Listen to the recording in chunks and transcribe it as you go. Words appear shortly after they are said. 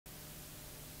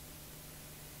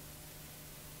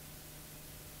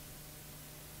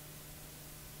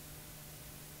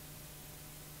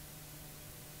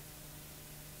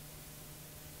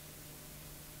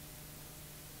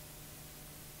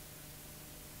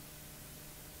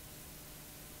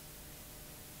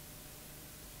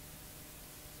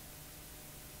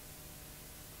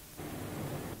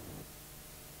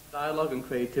Dialogue and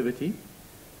Creativity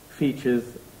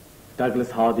features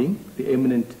Douglas Harding, the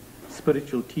eminent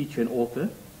spiritual teacher and author,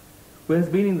 who has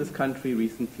been in this country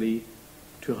recently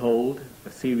to hold a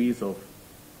series of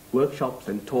workshops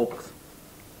and talks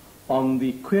on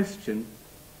the question,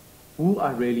 who I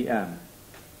really am.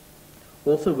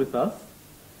 Also with us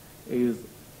is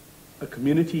a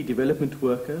community development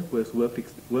worker who has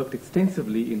worked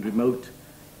extensively in remote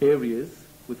areas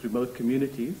with remote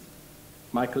communities,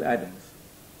 Michael Adams.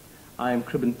 I am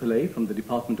Kriben Pillay from the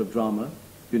Department of Drama,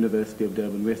 University of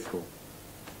Durban-Westville.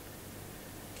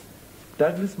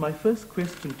 Douglas, my first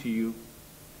question to you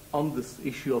on this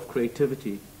issue of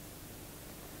creativity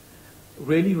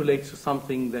really relates to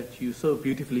something that you so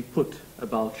beautifully put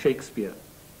about Shakespeare,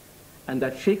 and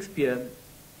that Shakespeare,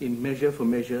 in Measure for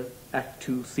Measure, Act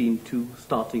 2, Scene 2,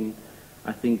 starting,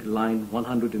 I think, line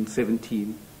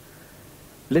 117,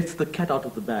 lets the cat out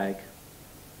of the bag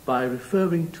by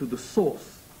referring to the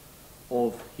source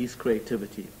of his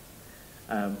creativity.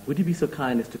 Would you be so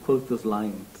kind as to quote those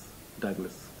lines,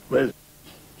 Douglas? Well,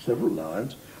 several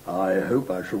lines. I hope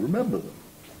I shall remember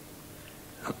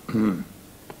them.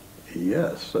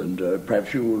 Yes, and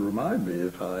perhaps you will remind me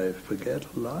if I forget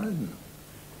a line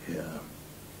here.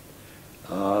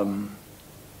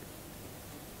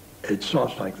 It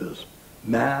starts like this.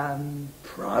 Man,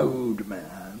 proud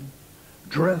man,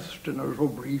 dressed in a little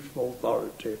brief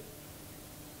authority,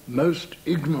 most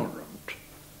ignorant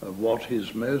of what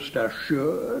is most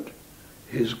assured,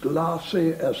 his glassy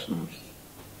essence,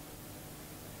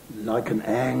 like an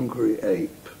angry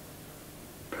ape,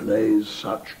 plays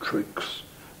such tricks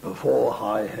before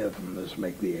high heaven as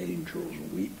make the angels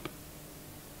weep.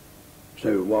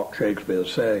 So what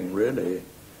Shakespeare's saying really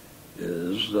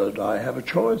is that I have a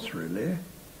choice really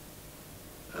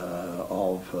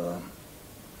of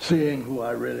seeing who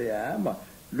I really am,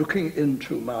 looking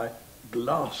into my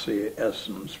glassy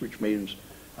essence, which means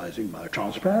I think my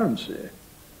transparency,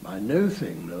 my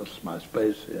no-thingness, my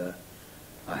space here.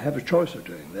 I have a choice of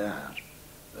doing that,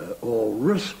 or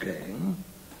risking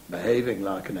behaving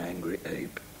like an angry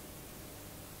ape.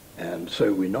 And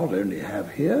so we not only have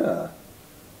here,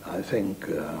 I think,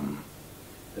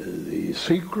 the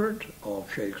secret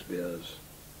of Shakespeare's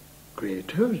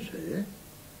creativity,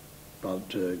 but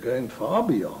going far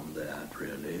beyond that,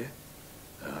 really,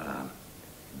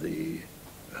 the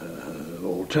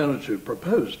alternative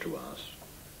proposed to us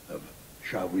of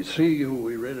shall we see who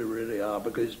we really, really are,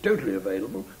 because it's totally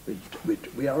available,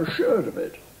 we are assured of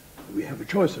it. We have a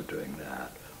choice of doing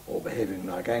that, or behaving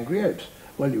like angry apes.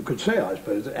 Well, you could say, I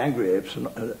suppose, that angry apes are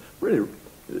not, really,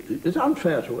 it's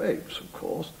unfair to apes, of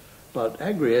course, but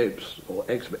angry apes, or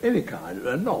apes of any kind,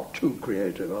 are not too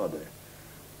creative, are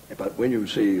they? But when you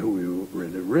see who you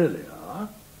really, really are,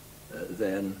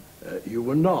 then you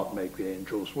will not make the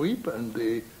angels weep, and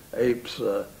the apes,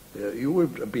 you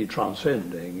would be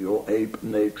transcending your ape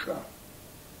nature.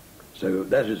 So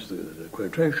that is the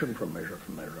quotation from Measure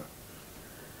for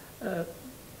Measure.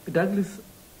 Douglas,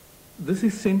 this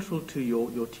is central to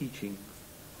your teachings.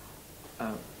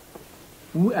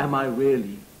 Who am I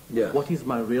really? Yes. What is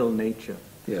my real nature?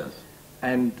 Yes.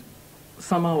 And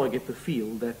somehow I get the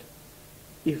feel that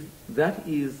if that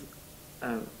is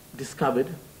discovered,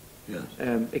 yes,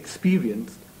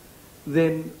 experienced,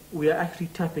 then we are actually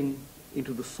tapping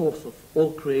into the source of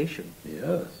all creation.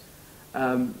 Yes.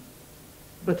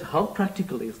 But how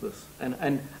practical is this?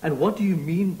 And what do you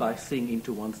mean by seeing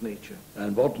into one's nature?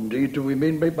 And what indeed do we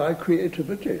mean by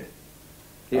creativity?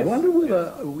 Yes. I wonder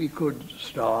whether we could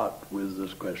start with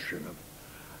this question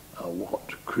of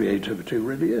what creativity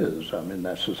really is. I mean,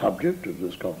 that's the subject of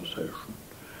this conversation.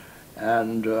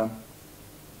 And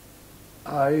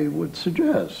I would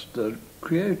suggest that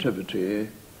creativity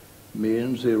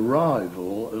means the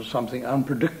arrival of something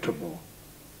unpredictable,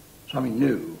 something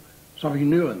new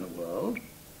in the world.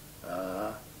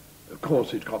 Of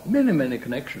course, it's got many, many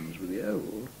connections with the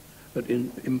old, but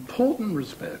in important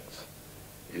respects,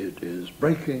 it is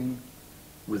breaking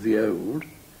with the old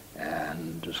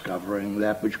and discovering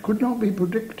that which could not be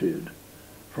predicted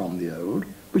from the old,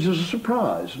 which is a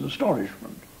surprise, an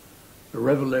astonishment, a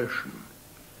revelation.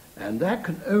 And that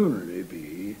can only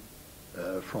be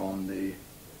from the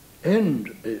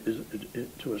end,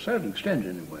 to a certain extent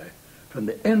anyway, from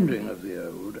the ending of the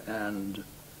old and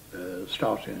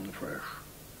starting fresh,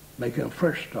 making a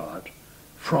fresh start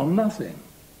from nothing.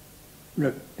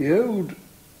 Look, the old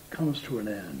comes to an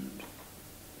end,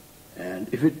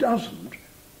 and if it doesn't,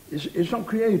 it's not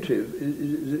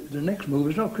creative. The next move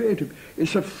is not creative.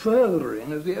 It's a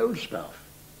furthering of the old stuff.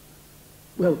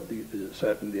 Well,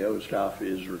 certainly the old stuff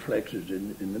is reflected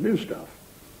in the new stuff,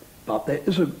 but there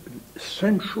is an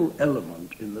essential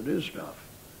element in the new stuff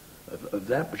of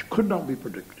that which could not be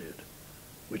predicted,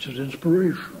 which is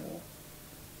inspirational,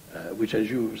 which, as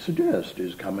you suggest,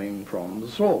 is coming from the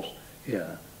source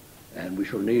here. And we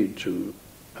shall need to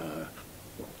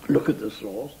look at the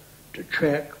source to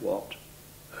check what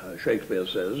Shakespeare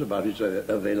says about its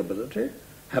availability,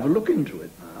 have a look into it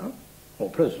now, or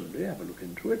presently have a look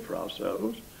into it for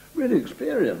ourselves, really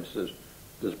experience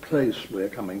this place we're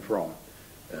coming from,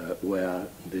 where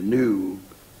the new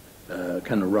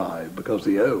can arrive because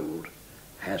the old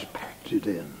has packed it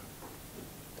in.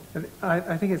 And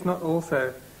I think it's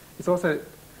also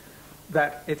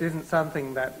that it isn't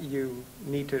something that you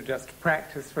need to just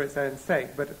practice for its own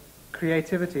sake, but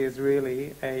creativity is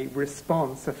really a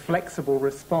response, a flexible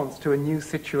response to a new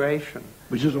situation.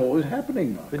 Which is always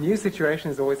happening now. The new situation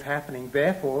is always happening,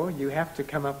 therefore you have to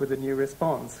come up with a new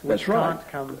response. That's right. Can't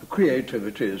come...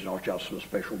 Creativity is not just for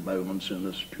special moments in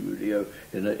the studio,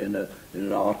 in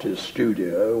an artist's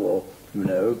studio, or,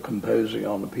 composing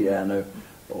on the piano,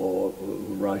 or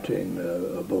writing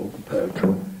a book of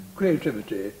poetry.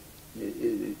 Creativity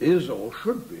is or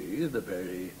should be the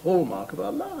very hallmark of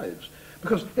our lives.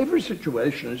 Because every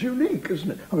situation is unique,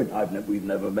 isn't it? I mean, we've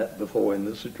never met before in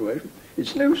this situation.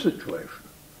 It's a new situation,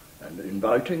 and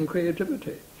inviting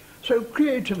creativity. So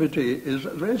creativity is the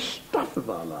very stuff of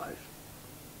our life.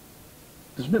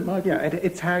 Isn't it, Michael? Yeah,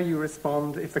 it's how you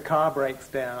respond if the car breaks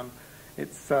down.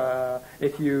 It's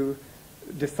if you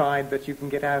decide that you can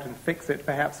get out and fix it,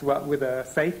 perhaps with a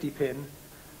safety pin,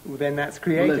 then that's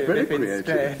creative. Well, that's very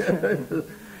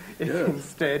creative. If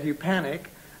instead you panic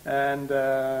and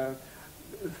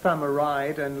thumb a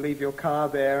ride and leave your car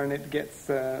there and it gets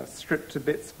stripped to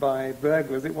bits by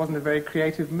burglars, it wasn't a very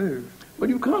creative move. Well,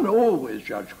 you can't always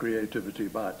judge creativity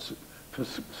by its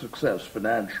success,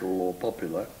 financial or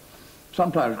popular.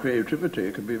 Sometimes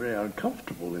creativity can be very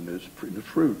uncomfortable in its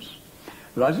fruits.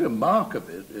 But I think a mark of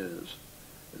it is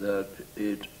that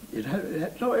it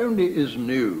not only is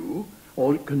new,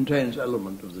 or it contains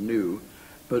element of the new,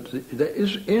 but there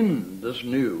is in this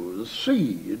new the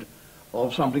seed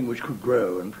of something which could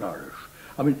grow and flourish.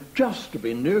 I mean, just to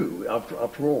be new, after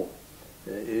all,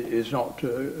 is not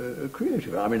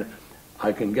creative. I mean,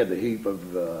 I can get a heap of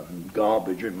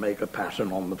garbage and make a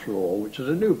pattern on the floor, which is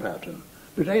a new pattern.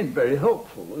 But it ain't very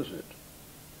helpful, is it?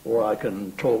 Or I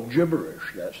can talk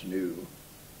gibberish, that's new.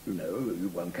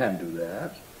 One can do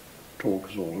that. Talk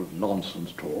sort of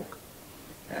nonsense talk.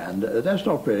 And that's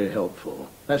not very helpful.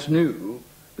 That's new.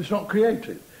 It's not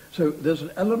creative. So there's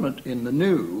an element in the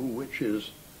new which is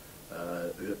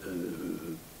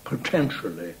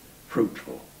potentially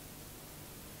fruitful.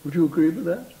 Would you agree with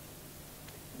that?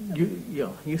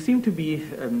 You seem to be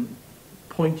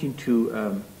pointing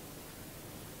to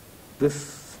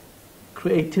this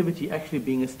creativity actually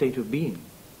being a state of being.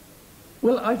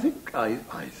 Well, I think,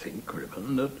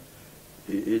 Kriben, that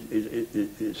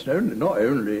it's not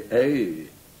only a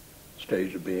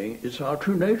state of being, it's our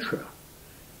true nature.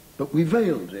 But we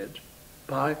veiled it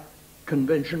by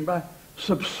convention, by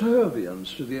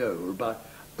subservience to the old, by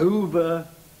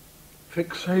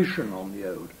over-fixation on the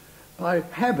old, by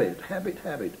habit,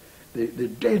 the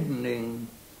deadening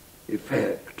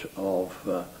effect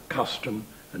of custom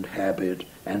and habit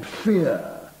and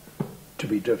fear to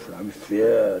be different. I mean,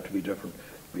 fear to be different.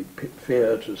 We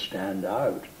fear to stand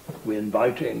out. We're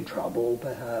inviting trouble,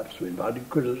 perhaps. We're inviting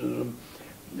criticism.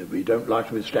 We don't like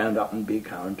to stand up and be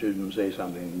counted and say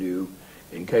something new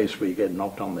in case we get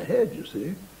knocked on the head, you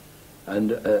see.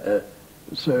 And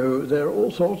so there are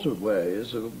all sorts of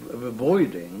ways of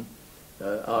avoiding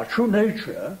our true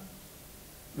nature,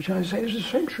 which I say is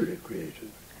essentially creative.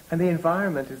 And the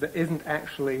environment isn't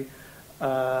actually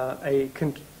a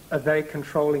very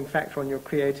controlling factor on your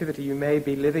creativity. You may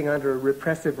be living under a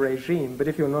repressive regime, but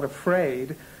if you're not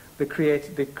afraid, the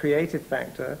creative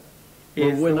factor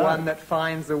is the one that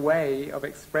finds a way of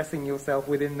expressing yourself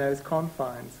within those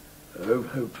confines. Oh,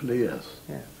 hopefully, yes.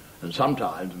 Yeah. And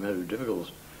sometimes very difficult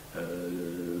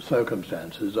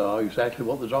circumstances are exactly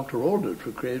what the doctor ordered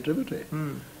for creativity.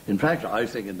 In fact, I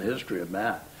think in the history of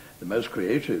man, the most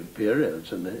creative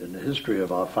periods in the history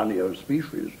of our funny old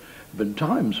species have been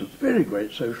times of very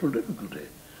great social difficulty.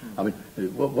 I mean,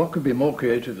 what could be more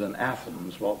creative than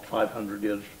Athens, 500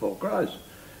 years before Christ?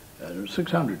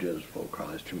 600 years before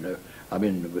Christ, I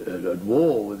mean, at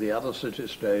war with the other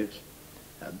city-states,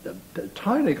 a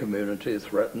tiny community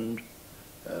threatened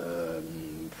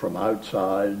from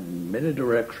outside in many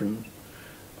directions.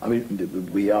 I mean,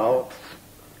 we are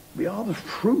the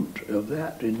fruit of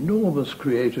that enormous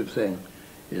creative thing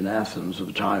in Athens of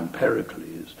the time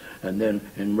Pericles, and then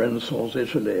in Renaissance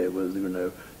Italy with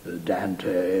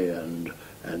Dante and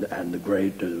the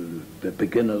great the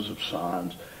beginners of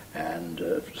science, and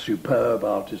superb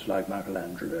artists like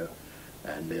Michelangelo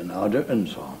and Leonardo and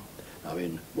so on. I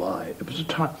mean, why? It was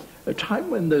a time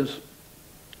when those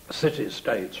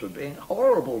city-states were being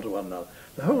horrible to one another.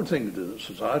 The whole thing, the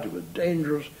society was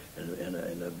dangerous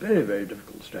in a very, very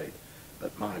difficult state.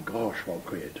 But my gosh, what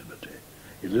creativity.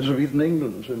 Elizabethan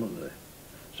England, similarly.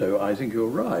 So I think you're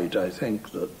right. I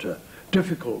think that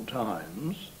difficult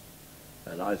times,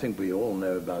 and I think we all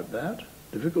know about that,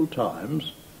 difficult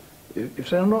times, if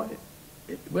they're not,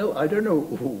 well, I don't know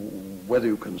whether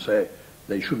you can say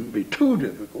they shouldn't be too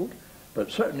difficult,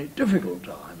 but certainly difficult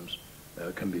times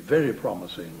can be very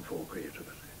promising for creativity.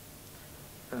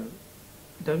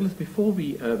 Douglas, before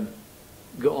we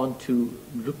go on to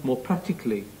look more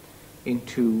practically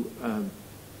into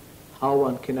how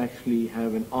one can actually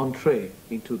have an entree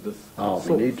into this source.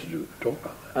 We need to talk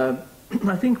about that.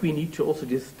 I think we need to also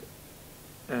just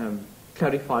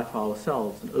clarify for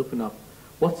ourselves and open up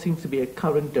what seems to be a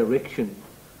current direction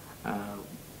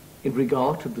in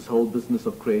regard to this whole business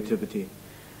of creativity.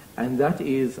 And that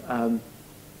is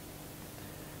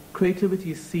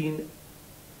creativity is seen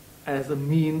as a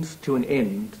means to an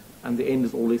end, and the end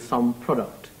is always some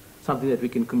product, something that we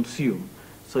can consume.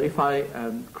 So if I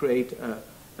create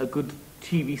a good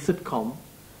TV sitcom,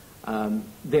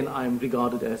 then I'm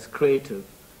regarded as creative.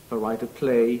 If I write a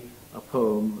play, a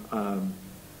poem,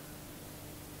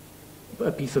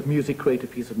 a piece of music, create a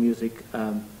piece of music,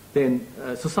 then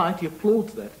society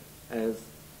applauds that as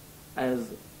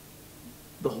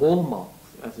the hallmarks,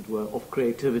 as it were, of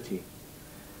creativity.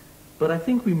 But I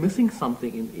think we're missing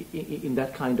something in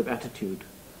that kind of attitude,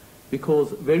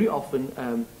 because very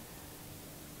often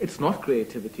it's not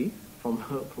creativity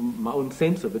from my own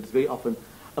sense of it. It's very often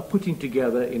a putting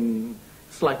together in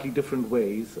slightly different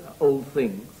ways old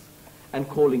things and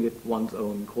calling it one's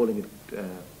own, calling it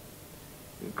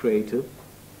creative.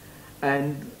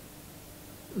 And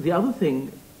the other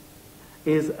thing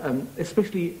is,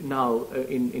 especially now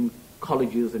in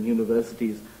colleges and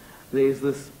universities, there's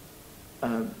this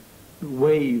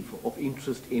wave of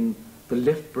interest in the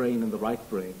left brain and the right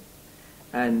brain.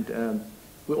 And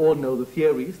we all know the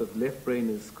theories that the left brain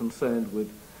is concerned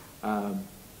with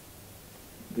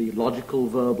the logical,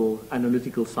 verbal,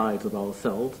 analytical sides of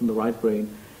ourselves, and the right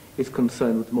brain is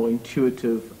concerned with more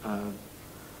intuitive,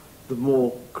 the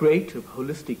more creative,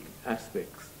 holistic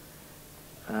aspects.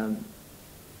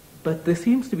 But there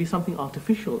seems to be something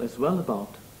artificial as well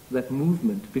about that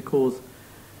movement, because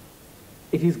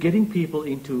it is getting people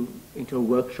into a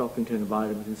workshop, into an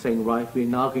environment, and saying, right, we're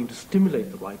now going to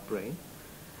stimulate the right brain.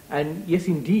 And yes,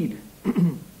 indeed,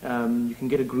 you can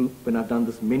get a group, and I've done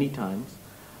this many times,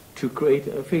 to create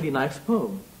a fairly nice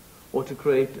poem, or to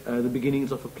create the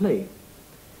beginnings of a play.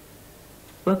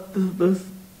 But those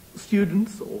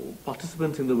students or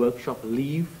participants in the workshop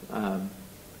leave,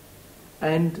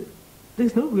 and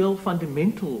there's no real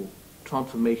fundamental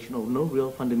transformation or no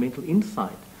real fundamental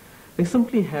insight. They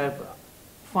simply have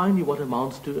finally what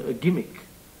amounts to a gimmick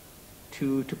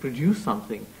to produce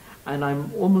something. And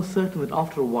I'm almost certain that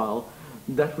after a while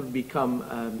that would become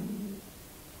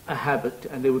a habit,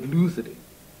 and they would lose it.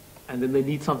 And then they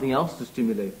need something else to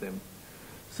stimulate them.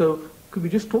 So could we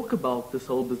just talk about this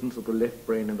whole business of the left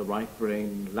brain and the right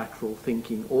brain, lateral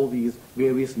thinking, all these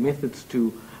various methods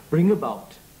to bring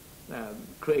about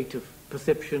creative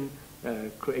perception,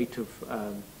 creative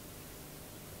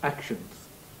actions?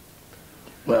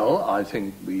 Well, I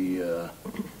think we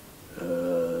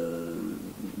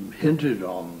hinted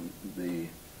on the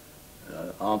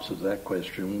answer to that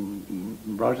question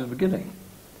right at the beginning,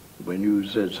 when you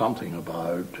said something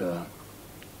about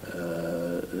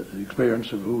the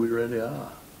experience of who we really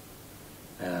are.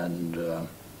 And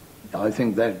I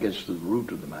think that gets to the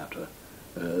root of the matter.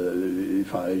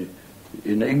 If I,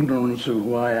 in ignorance of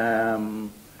who I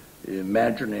am,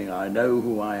 imagining I know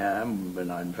who I am,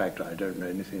 when in fact I don't know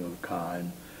anything of the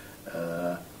kind,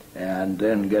 and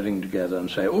then getting together and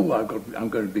say, oh, I'm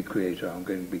going to be creative, I'm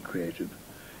going to be creative,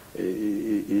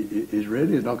 it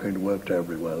really is not going to work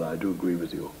terribly well. I do agree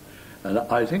with you. And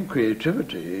I think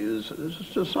creativity is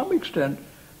to some extent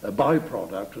a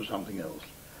byproduct of something else.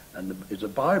 And it's a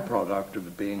byproduct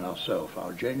of being ourself,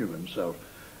 our genuine self,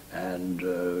 and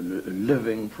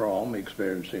living from,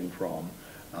 experiencing from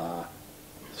our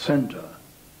center,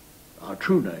 our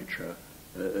true nature,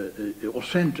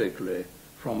 authentically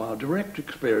from our direct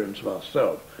experience of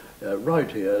ourself, right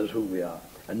here is who we are,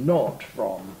 and not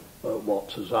from what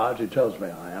society tells me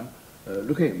I am,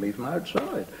 looking at me from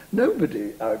outside.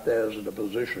 Nobody out there is in a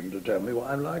position to tell me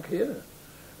what I'm like here.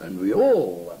 And we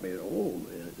all, I mean, all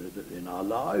in our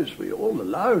lives, we all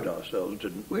allowed ourselves,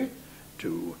 didn't we,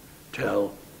 to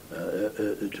tell,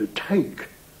 to take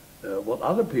what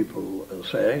other people are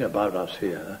saying about us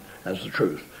here as the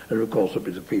truth. And of course there'll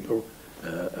be the people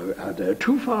out there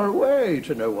too far away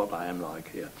to know what I am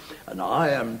like here. And I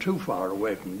am too far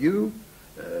away from you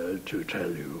to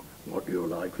tell you what you're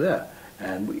like there.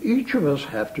 And each of us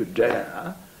have to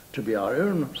dare to be our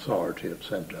own authority at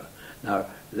centre. Now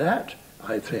that,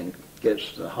 I think,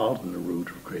 gets the heart and the root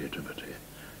of creativity,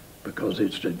 because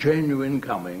it's a genuine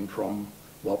coming from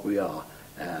what we are.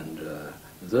 And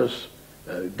this,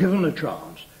 given a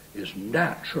chance, is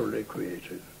naturally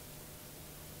creative.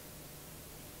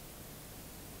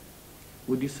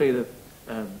 Would you say that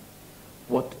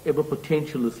whatever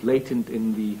potential is latent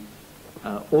in the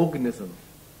organism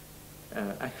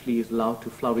actually is allowed to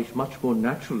flourish much more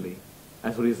naturally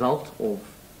as a result of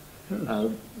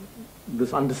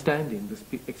this understanding, this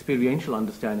experiential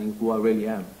understanding of who I really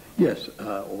am? Yes,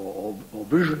 or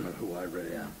vision of who I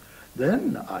really am.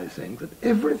 Then I think that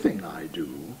everything I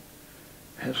do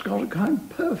has got a kind of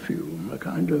perfume, a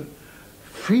kind of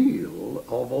feel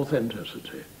of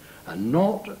authenticity, and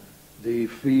not the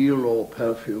feel or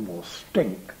perfume or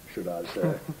stink, should I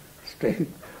say, stink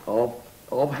of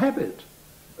habit,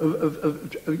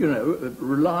 of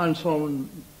reliance on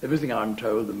everything I'm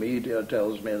told, the media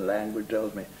tells me, the language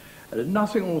tells me. And there's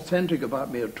nothing authentic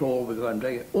about me at all, because I'm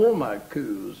taking all my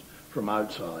cues from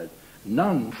outside,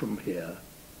 none from here.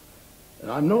 And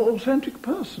I'm not an authentic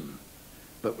person.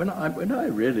 But when I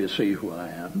really see who I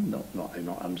am, not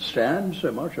understand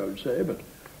so much, I would say, but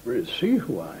really see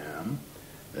who I am,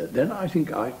 then I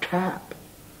think I tap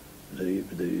the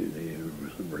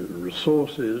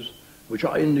resources, which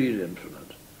are indeed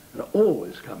infinite, and are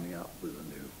always coming up with a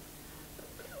new.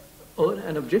 Oh,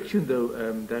 an objection,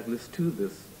 though, Douglas, to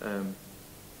this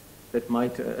that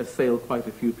might assail quite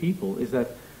a few people is that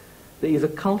there is a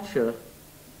culture,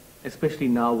 especially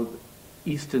now with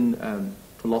Eastern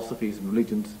philosophies and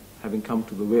religions having come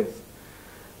to the West,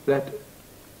 that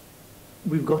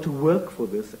we've got to work for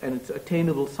this, and it's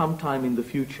attainable sometime in the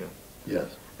future.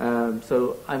 Yes.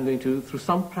 So I'm going to, through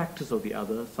some practice or the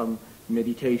other, some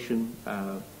meditation,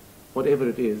 whatever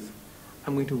it is,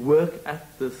 I'm going to work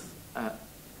at this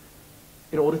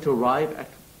in order to arrive at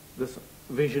this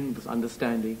vision, this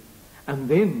understanding, and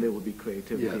then there will be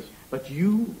creativity. Yes. But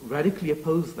you radically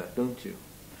oppose that, don't you?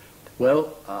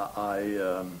 Well,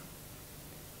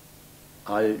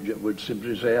 I would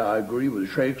simply say I agree with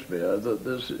Shakespeare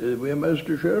that we're most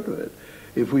assured of it.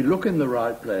 If we look in the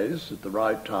right place at the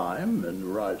right time and the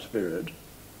right spirit,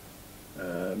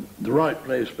 the right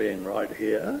place being right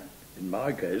here, in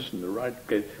my case, and the right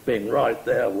place being right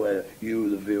there where you,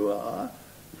 the viewer, are,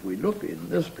 if we look in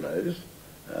this place,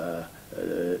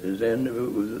 then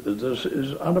this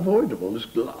is unavoidable, this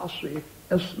glassy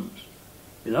essence.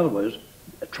 In other words,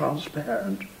 a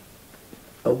transparent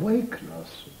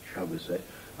awakeness, shall we say,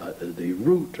 the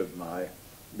root of my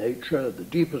nature, the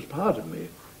deepest part of me,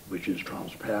 which is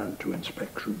transparent to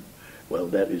inspection. Well,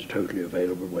 that is totally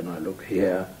available when I look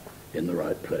here in the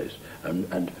right place.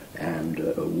 And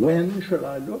when shall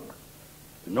I look?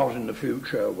 Not in the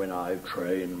future when I've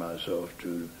trained myself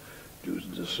to do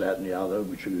this, that, and the other,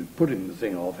 which is putting the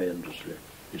thing off endlessly.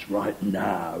 It's right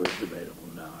now, it's available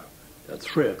now. At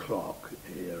 3 o'clock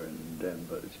here in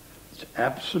Denver, it's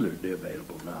absolutely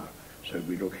available now. So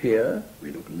we look here,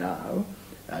 we look now,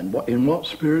 and in what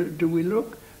spirit do we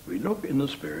look? We look in the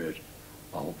spirit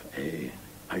of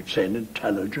I'd say an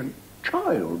intelligent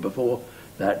child, before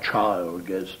that child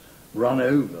gets run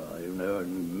over,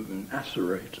 and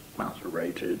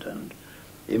macerated and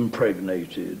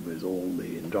impregnated with all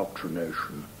the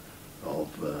indoctrination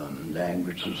of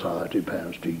language, society,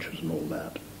 parents, teachers, and all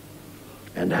that,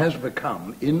 and has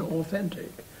become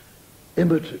inauthentic,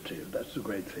 imitative. That's the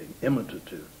great thing,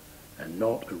 imitative, and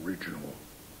not original.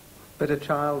 But a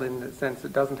child, in the sense,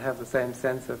 that doesn't have the same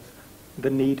sense of the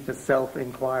need for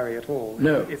self-inquiry at all.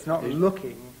 No. It's not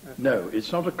looking. No,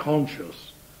 it's not a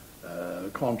conscious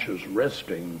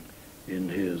resting in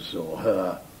his or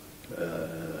her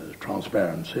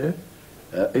transparency,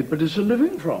 but it's a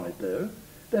living from it, though.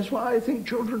 That's why I think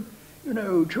children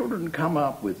come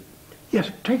up with, yes,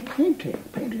 take painting.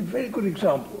 Painting is a very good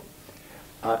example.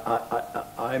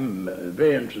 I'm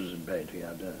very interested in painting.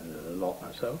 I do a lot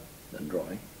myself, and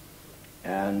drawing.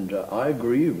 And I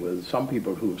agree with some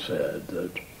people who've said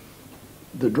that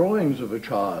the drawings of a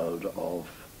child of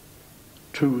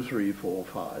 2, 3, 4,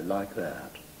 5, like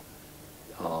that,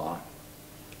 are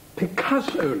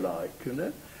Picasso-like,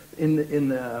 in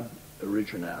their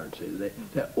originality.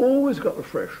 They've always got a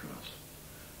freshness.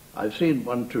 I've seen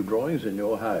 1, 2 drawings in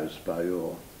your house by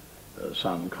your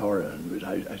son Corin, which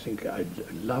I think I'd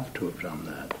love to have done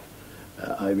that.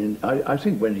 I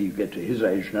think when you get to his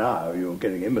age now, you're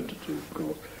getting imitative, of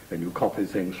course, and you copy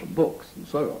things from books and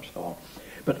so on.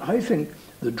 But I think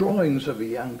the drawings of a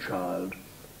young child,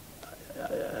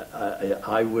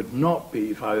 I would not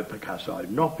be, if I were Picasso,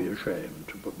 I'd not be ashamed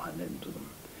to put my name to them.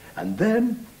 And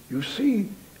then you see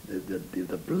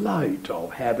the blight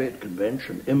of habit,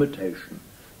 convention, imitation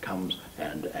comes,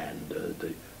 and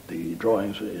the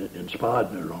drawings are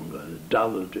inspired no longer,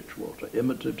 dull as ditch water,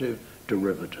 imitative,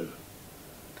 derivative.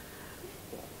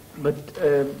 But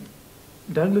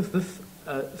Douglas, this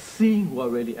seeing who I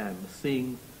really am,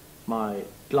 seeing my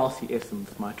glassy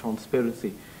essence, my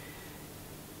transparency,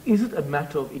 is it a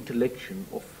matter of intellection,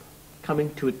 of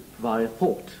coming to it via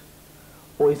thought,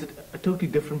 or is it a totally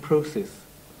different process?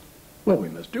 Well, we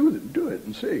must do it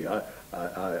and see. I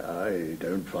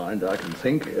don't find I can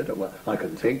think it. Well, I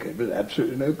can think it, but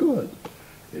absolutely no good.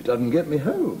 It doesn't get me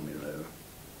home, you know.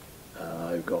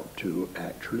 I've got to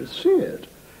actually see it.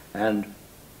 And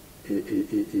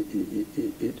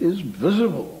it is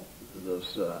visible,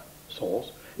 this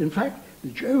source. In fact, the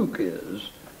joke is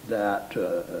that,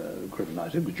 Kriben, I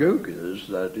think the joke is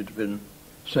that it's been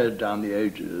said down the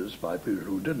ages by people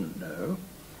who didn't know,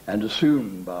 and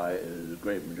assumed by the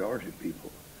great majority of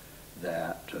people,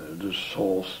 that this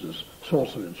source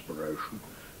of inspiration,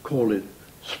 call it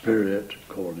spirit,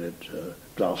 call it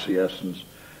glassy essence,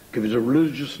 give it a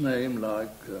religious name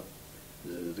like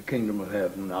the kingdom of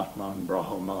heaven, Atman,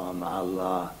 Brahman,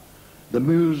 Allah, the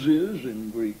muses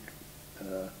in Greek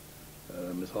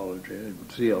mythology,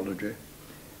 theology,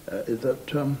 that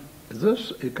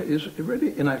this is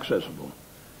really inaccessible,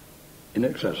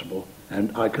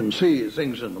 and I can see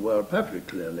things in the world perfectly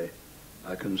clearly.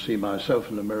 I can see myself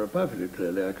in the mirror perfectly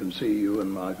clearly. I can see you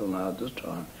and Michael now at this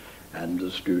time, and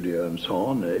the studio and so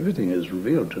on. Everything is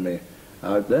revealed to me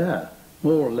out there,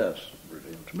 more or less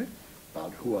revealed to me.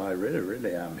 But who I really,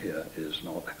 really am here is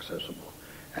not accessible.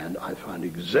 And I find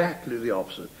exactly the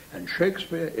opposite. And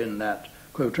Shakespeare, in that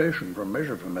quotation from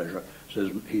Measure for Measure,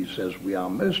 says, we are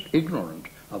most ignorant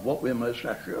of what we're most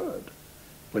assured.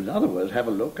 Well, in other words, have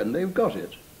a look and they've got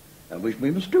it. And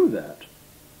we must do that.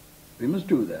 We must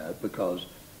do that because,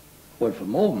 well, for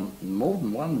more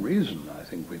than one reason, I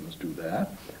think we must do that.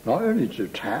 Not only to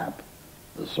tap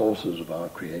the sources of our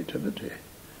creativity,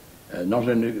 not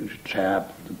only to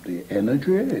tap the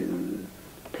energy, the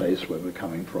place where we're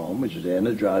coming from, which is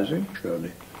energizing,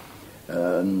 surely,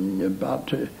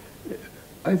 but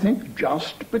I think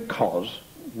just because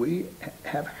we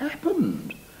have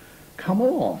happened. Come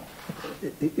on.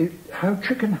 How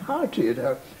chicken-hearted,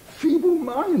 how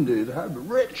feeble-minded, how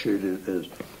wretched it is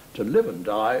to live and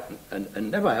die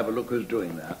and never have a look who's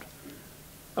doing that.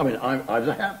 I mean, I've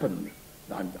happened.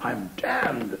 I'm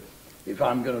damned if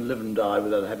I'm going to live and die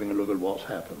without having a look at what's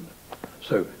happened.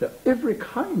 So every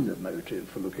kind of motive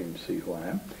for looking to see who I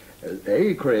am,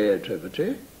 A,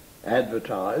 creativity,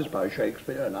 advertised by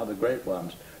Shakespeare and other great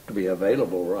ones to be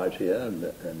available right here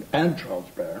and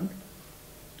transparent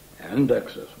and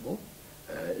accessible.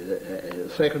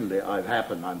 Secondly, I've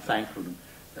happened, I'm thankful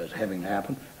as having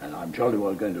happened, and I'm jolly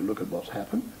well going to look at what's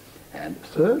happened. And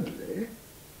thirdly,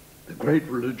 the great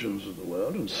religions of the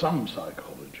world and some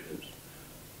psychologists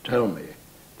tell me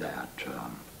that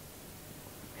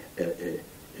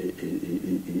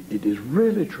it is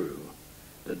really true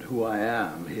that who I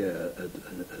am here at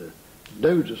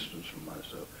no distance from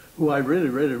myself, who I really,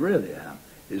 really, really am,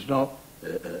 is not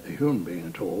a human being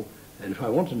at all. And if I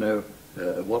want to know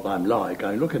what I'm like,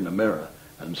 I look in the mirror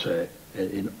and say,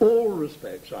 in all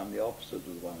respects, I'm the opposite of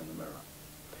the one in the mirror.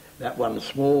 That one is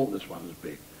small, this one is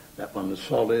big. That one is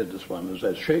solid, this one is,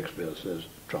 as Shakespeare says,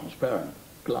 transparent,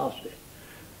 glassy.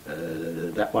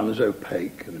 That one is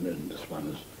opaque, and this one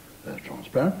is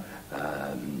transparent.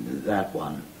 That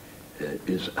one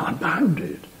is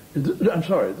unbounded. I'm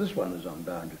sorry, this one is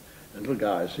unbounded. The little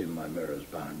guy I see in my mirror is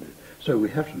bounded. So we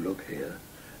have to look here,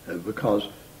 because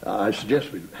I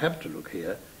suggest we have to look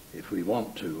here if we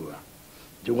want to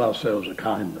do ourselves a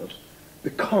kindness,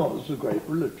 because the great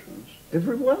religions,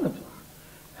 every one of them,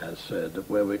 has said that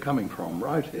where we're coming from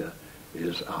right here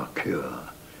is our cure.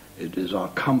 It is our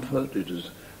comfort, it is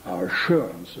our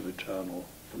assurance of eternal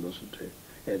felicity,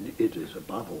 and it is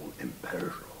above all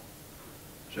imperishable.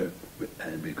 So,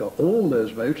 and we've got all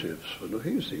those motives for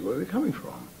looking to see where we're coming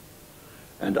from.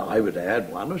 And I would add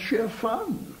one of sheer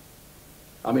fun.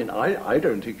 I mean, I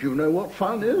don't think you know what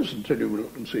fun is until you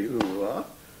look and see who you are.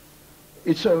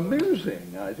 It's so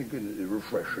amusing, I think it's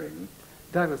refreshing.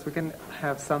 Douglas, we can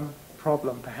have some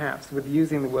problem, perhaps, with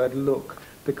using the word look,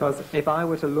 because if I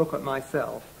were to look at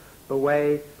myself, the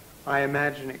way I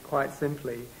imagine it quite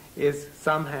simply is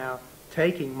somehow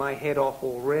taking my head off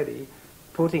already,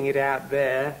 putting it out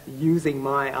there, using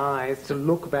my eyes to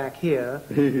look back here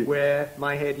where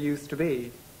my head used to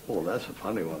be. Oh, that's a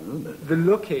funny one, isn't it? The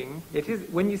looking, it is,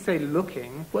 when you say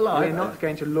looking, we're not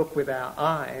going to look with our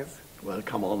eyes. Well,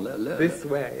 come on, this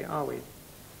way, are we?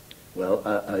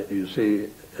 Well, you see,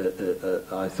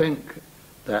 I think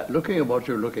that looking at what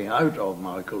you're looking out of,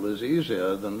 Michael, is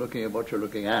easier than looking at what you're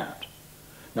looking at.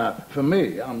 Now, for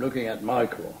me, I'm looking at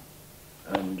Michael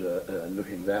and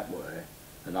looking that way,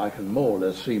 and I can more or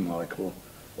less see Michael,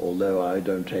 although I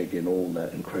don't take in all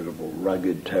that incredible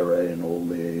rugged terrain, all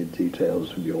the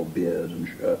details of your beard and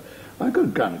shirt. I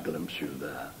could kind of glimpse you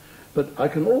there. But I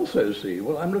can also see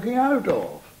what I'm looking out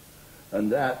of. And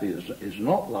that is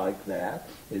not like that.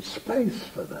 It's space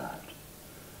for that.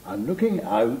 I'm looking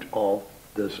out of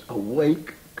this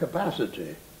awake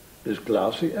capacity, this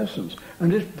glassy essence.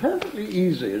 And it's perfectly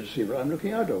easy to see what I'm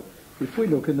looking out of if we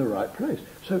look in the right place.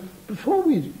 So before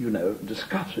we,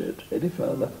 discuss it any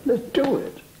further, let's do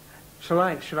it. Should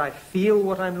I feel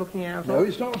what I'm looking out of? No,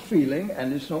 it's not a feeling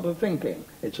and it's not a thinking.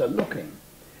 It's a looking.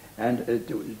 And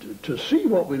to see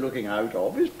what we're looking out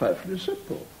of is perfectly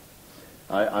simple.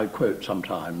 I quote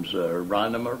sometimes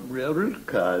Rainer Maria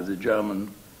Rilke,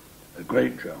 the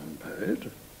great German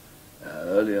poet,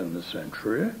 earlier in the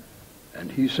century, and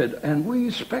he said, and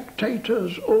we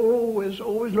spectators always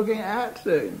looking at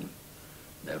things,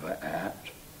 never at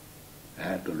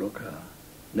the looker,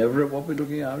 never at what we're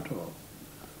looking out of.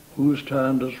 Who's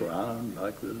turned us round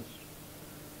like this?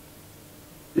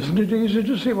 Isn't it easy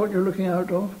to see what you're looking out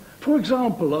of? For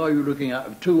example, are you looking out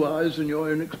of two eyes in your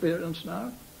own experience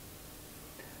now?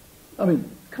 I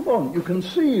mean, come on, you can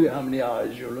see how many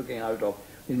eyes you're looking out of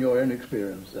in your own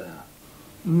experience there.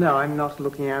 No, I'm not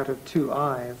looking out of two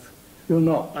eyes. You're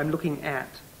not? I'm looking at.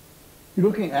 You're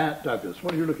looking at, Douglas.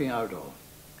 What are you looking out of?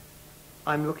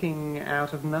 I'm looking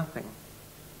out of nothing.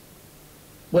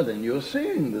 Well, then you're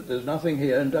seeing that there's nothing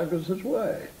here in Douglas's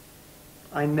way.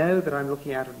 I know that I'm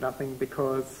looking out of nothing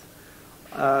because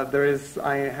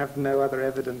I have no other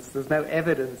evidence. There's no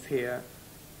evidence here,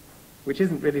 which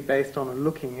isn't really based on a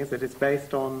looking, is it? It's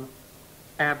based on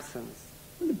absence.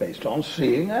 It's based on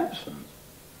seeing absence.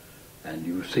 And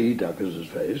you see Douglas's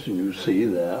face, and you see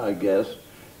there, I guess,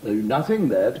 there's nothing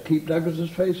there to keep Douglas's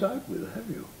face out with, have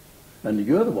you? And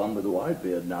you're the one with the white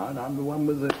beard now, and I'm the one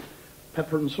with the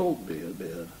pepper and salt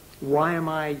beard. Why am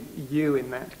I you in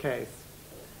that case?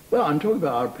 Well, I'm talking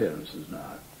about our appearances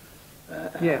now.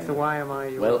 So why am I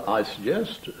you? Well, I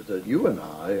suggest that you and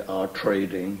I are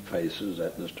trading faces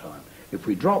at this time. If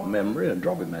we drop memory and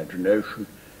drop imagination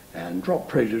and drop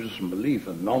prejudice and belief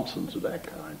and nonsense of that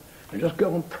kind, and just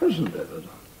go on present evidence.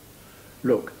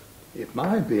 Look, if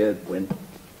my beard went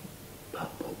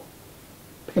purple,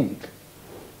 pink,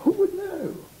 who would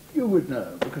know? You would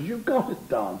know, because you've got it,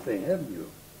 darn thing, haven't you?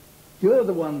 You're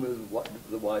the one with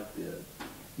the white beard.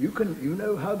 You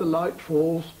know how the light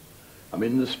falls. I'm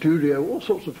in the studio, all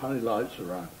sorts of funny lights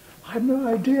around. I have no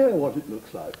idea what it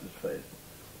looks like, this face.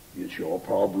 It's your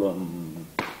problem,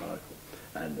 Michael.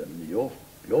 And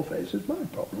your face is my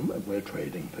problem, and we're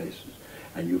trading faces.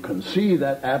 And you can see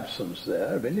that absence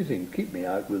there of anything to keep me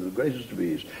out with the greatest of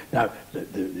ease. Now, the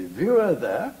viewer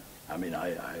there, I mean,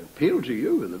 I appeal to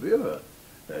you, the viewer,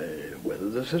 whether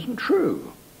this isn't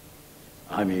true.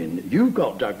 I mean, you've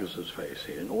got Douglas's face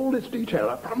here in all its detail.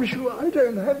 I promise you, I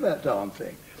don't have that darn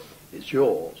thing. It's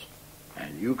yours.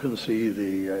 And you can see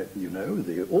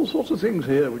the all sorts of things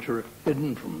here which are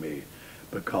hidden from me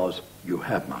because you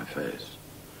have my face.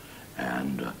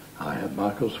 And I have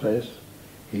Michael's face.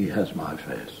 He has my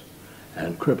face.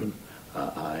 And Kriben,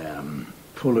 I am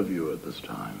full of you at this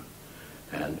time.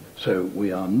 And so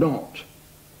we are not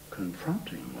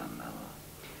confronting one another.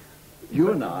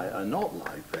 You and I are not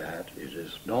like that. It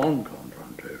is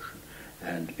non-confrontation.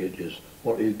 And it is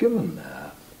what is given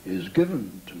there is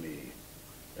given to me.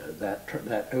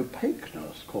 That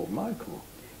opaqueness called Michael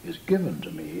is given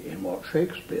to me in what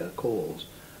Shakespeare calls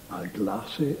a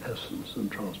glassy essence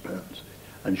and transparency.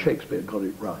 And Shakespeare got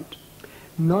it right.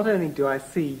 Not only do I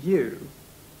see you,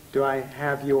 do I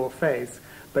have your face,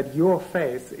 but your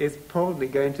face is probably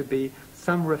going to be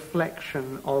some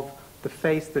reflection of the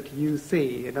face that you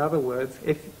see. In other words,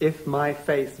 if my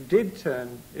beard did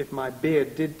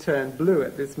turn blue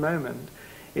at this moment,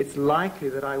 it's likely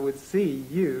that I would see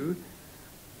you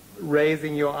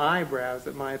raising your eyebrows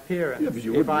at my appearance. Yeah, but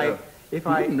you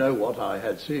wouldn't know what I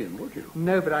had seen, would you?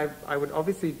 No, but I would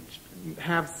obviously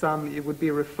have it would be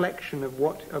a reflection of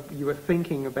what you were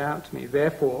thinking about me.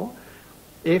 Therefore,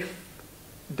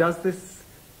 does this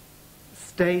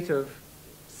state of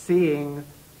seeing,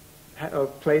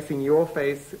 of placing your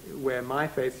face where my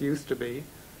face used to be,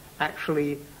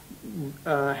 actually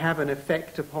have an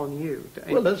effect upon you?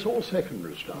 Well, that's all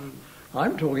secondary stuff.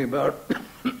 I'm talking about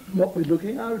what we're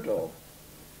looking out of.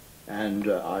 And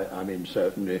I mean,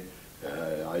 certainly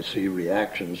I see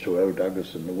reactions to old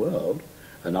Douglas in the world,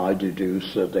 and I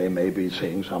deduce that they may be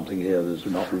seeing something here that's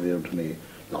not revealed to me,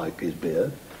 like his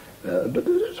beard. But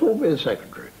it's all very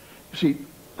secondary. You see,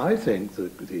 I think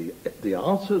that the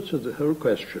answer to the whole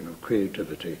question of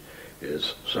creativity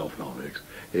is self-knowledge.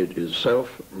 It is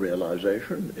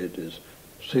self-realization. It is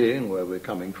seeing where we're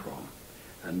coming from.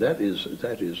 And that is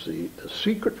the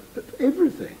secret of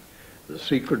everything. The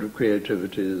secret of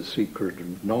creativity is the secret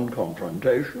of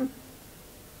non-confrontation.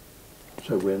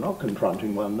 So we're not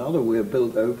confronting one another. We're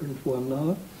built open to one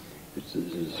another. It's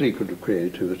the secret of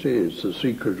creativity. It's the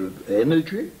secret of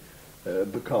energy.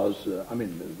 Because, I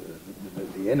mean,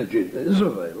 the energy is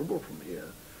available from here,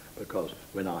 because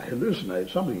when I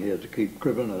hallucinate something here to keep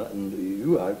Kriben and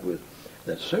you out with,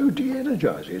 that's so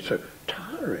de-energizing, it's so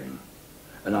tiring.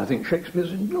 And I think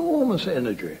Shakespeare's enormous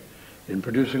energy in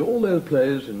producing all those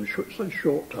plays in such a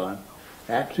short time,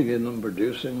 acting in them,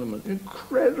 producing them,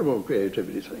 incredible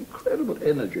creativity, so incredible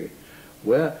energy.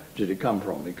 Where did it come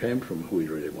from? It came from who he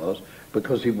really was,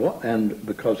 because he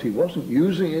wasn't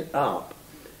using it up,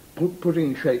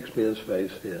 putting Shakespeare's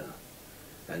face here.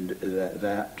 And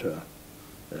that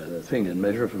thing in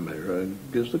Measure for Measure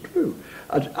gives the clue.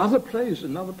 Another place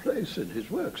in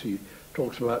his works, he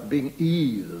talks about being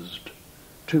eased.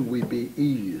 Till we be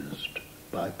eased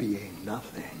by being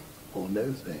nothing or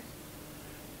no thing.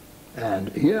 And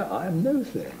here I am no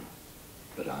thing,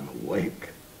 but I'm awake,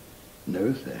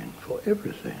 no thing for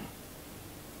everything.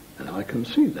 And I can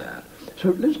see that.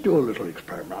 So let's do a little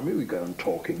experiment. I mean, we go on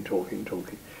talking.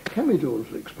 Can we do a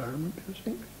little experiment, do you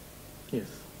think? Yes.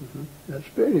 Mm-hmm. That's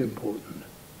very important.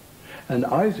 And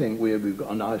I think we've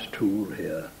got a nice tool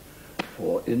here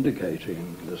for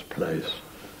indicating this place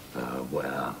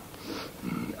where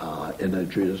our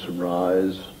energies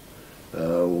rise,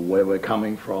 where we're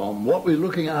coming from, what we're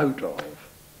looking out of,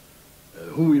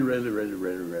 who we really are,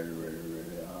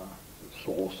 the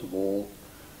source of all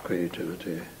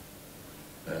creativity.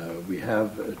 We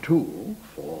have a tool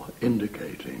for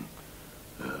indicating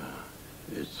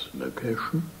its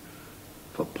location,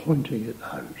 for pointing it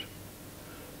out.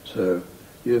 So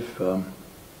if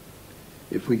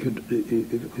we could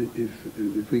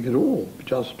all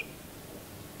just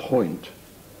point,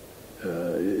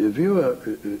 if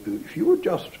you would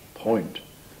just point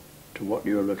to what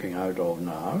you're looking out of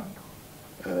now,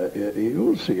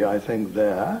 you'll see, I think,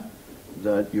 there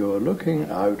that you're looking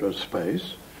out of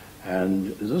space,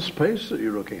 and the space that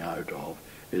you're looking out of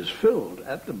is filled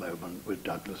at the moment with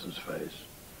Douglas's face.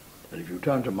 And if you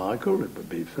turn to Michael, it would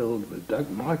be filled with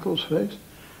Michael's face,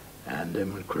 and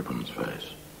then with Kriben's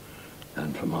face.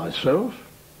 And for myself,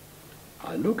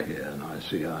 I look here and I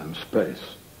see I am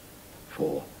space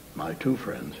for my two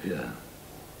friends here.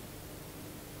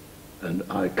 And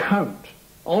I count,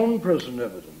 on present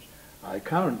evidence, I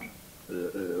count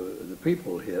the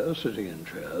people here sitting in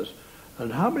chairs,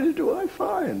 and how many do I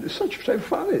find? It's so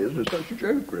funny, isn't it? Such a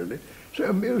joke, really. So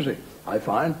amusing. I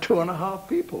find 2.5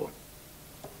 people.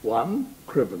 One,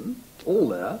 Kriben, all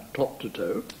there, top to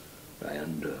toe,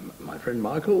 and my friend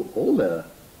Michael, all there,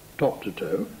 top to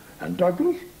toe, and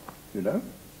Douglas, you know,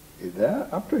 is there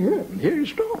up to here, and here he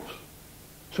stops.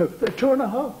 So there are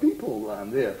 2.5 people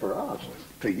around there for us.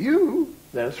 For you,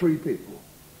 there are 3 people.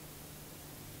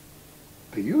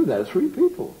 For you, there are 3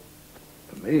 people.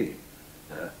 For me,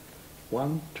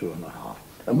 1, 2.5.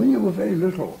 And when you were very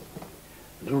little,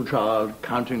 a little child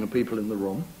counting the people in the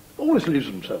room always leaves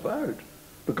himself out,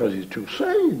 because he's too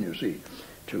sane, you see,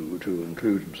 to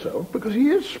include himself, because he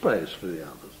is space for the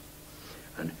others.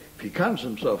 And if he counts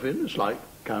himself in, it's like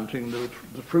counting the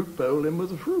fruit bowl in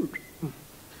with the fruit.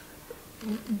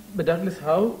 But Douglas,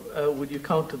 how would you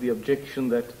counter the objection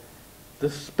that the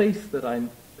space that I'm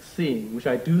seeing, which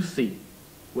I do see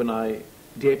when I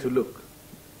dare to look,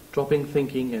 dropping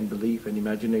thinking and belief and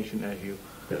imagination as you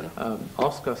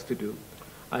ask us to do,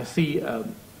 I see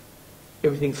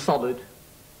everything solid,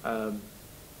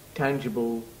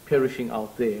 tangible, perishing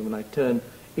out there. When I turn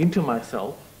into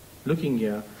myself, looking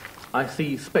here, I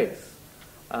see space.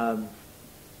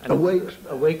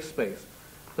 Awake space.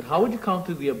 But how would you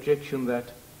counter the objection that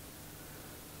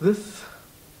this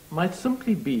might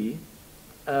simply be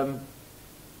an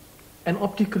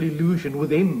optical illusion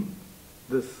within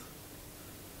this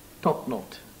top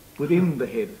knot, within the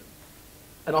head,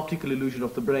 an optical illusion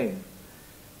of the brain?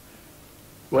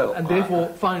 Well, and therefore,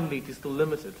 finally, it is still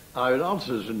limited. I would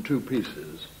answer this in 2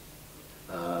 pieces.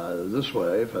 This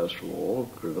way, first of all,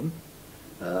 Kriben,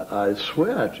 I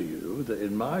swear to you that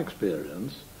in my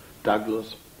experience,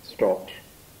 Douglas stops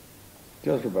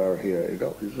just about here.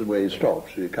 This is where he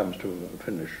stops. He comes to a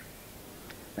finish.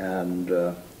 And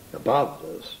above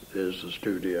this is the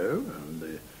studio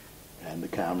and the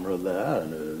camera there,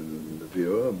 and the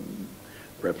viewer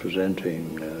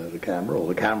representing the camera, or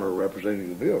the camera representing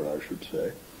the viewer, I should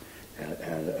say.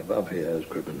 And above here is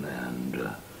Kriben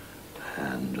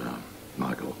and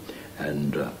Michael.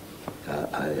 And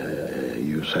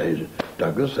you say,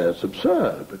 Douglas, that's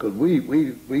absurd, because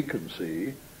we can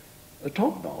see a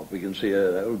top knot. We can see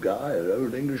an old guy, an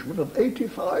old Englishman of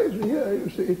 85 here, you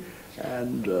see,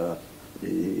 and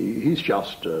he's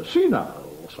just senile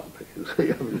or something, you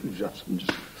see. I mean, he's just in his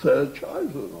third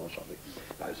childhood or something.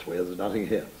 I swear there's nothing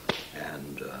here.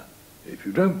 And if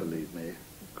you don't believe me,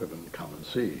 Kriben, come and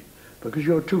see, because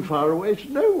you're too far away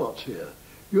to know what's here.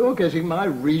 You're getting my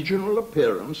regional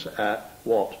appearance at,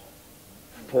 what,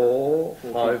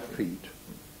 5 feet,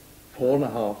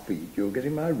 4.5 feet. You're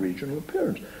getting my regional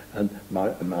appearance. And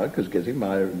Mike is getting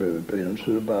my appearance at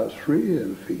about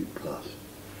 3 feet plus.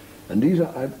 And these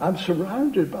are, I'm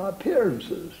surrounded by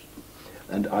appearances.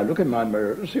 And I look in my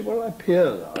mirror to see what I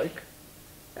appear like,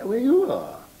 and where you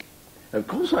are. And of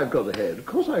course I've got a head, of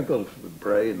course I've got a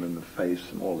brain and a face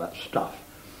and all that stuff.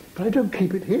 But I don't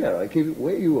keep it here. I keep it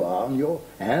where you are,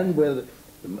 and where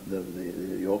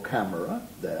your camera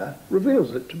there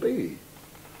reveals it to be.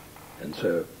 And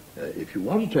so, if you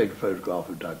want to take a photograph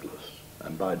of Douglas,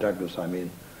 and by Douglas I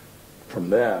mean from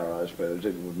there, I suppose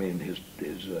it would mean his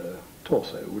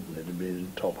torso, wouldn't it? It would mean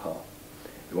his top half.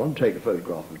 If you want to take a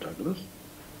photograph of Douglas,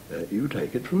 you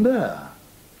take it from there,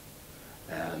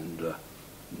 and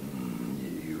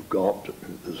you've got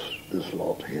this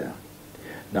lot here.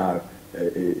 Now,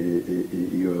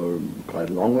 you're quite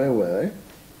a long way away,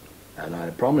 and I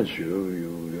promise you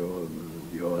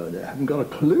haven't got a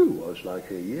clue what it's like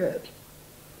here yet.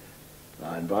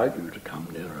 I invite you to come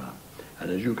nearer, and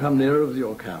as you come nearer with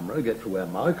your camera, get to where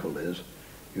Michael is,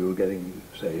 you're getting,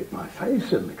 say, my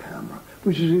face in the camera,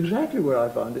 which is exactly where I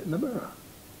find it in the mirror.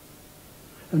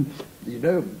 And you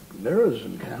know, mirrors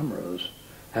and cameras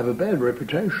have a bad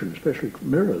reputation, especially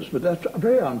mirrors, but that's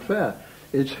very unfair.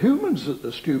 It's humans that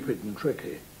are stupid and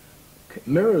tricky.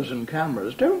 Mirrors and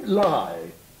cameras don't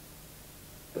lie.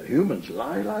 But humans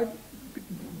lie like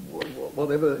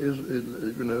whatever is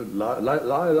you know, lie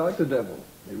like the devil.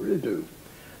 They really do.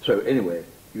 So anyway,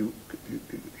 you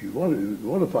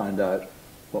want to find out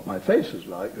what my face is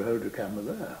like, you hold your camera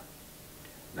there.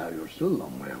 Now you're still a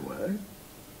long way away,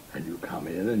 and you come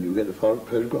in and you get a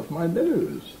photograph of my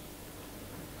nose.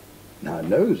 Now, a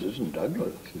nose isn't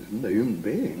Douglas, isn't a human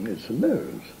being, it's a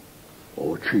nose,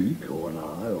 or cheek, or an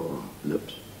eye, or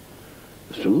lips.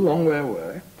 It's still a long way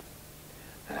away,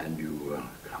 and you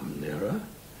come nearer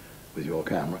with your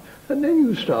camera, and then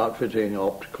you start fitting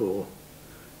optical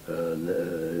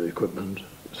equipment,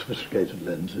 sophisticated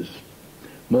lenses.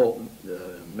 You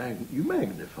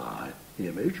magnify the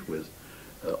image with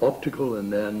optical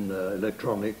and then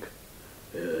electronic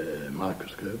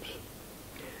microscopes,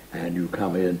 and you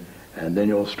come in. And then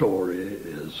your story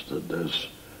is that there's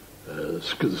the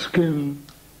skin,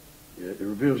 it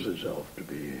reveals itself to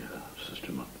be a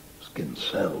system of skin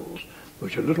cells,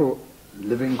 which are little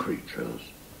living creatures.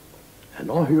 They're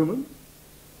not human.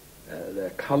 They're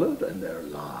coloured and they're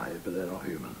alive, but they're not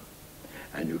human.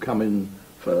 And you come in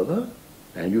further,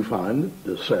 and you find that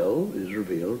the cell is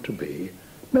revealed to be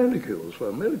molecules.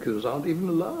 Well, molecules aren't even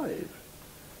alive.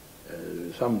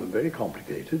 Some are very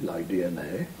complicated, like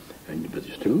DNA. But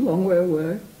you're still a long way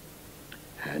away,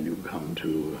 and you come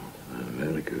to a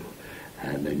molecule,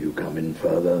 and then you come in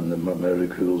further, and the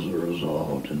molecules are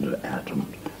resolved into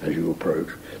atoms as you approach.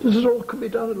 This is all can be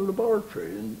done in a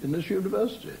laboratory in this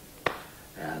university,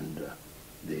 and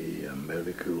the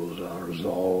molecules are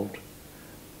resolved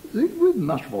with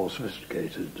much more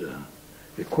sophisticated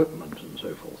equipment and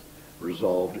so forth,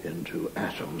 resolved into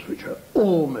atoms which are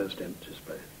almost empty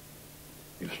space.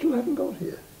 You still haven't got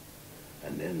here.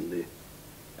 And then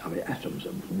atoms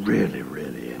are really,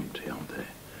 really empty, aren't they?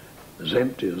 As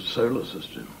empty as the solar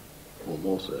system, or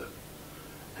more so.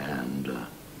 And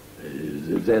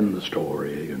then the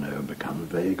story, you know, becomes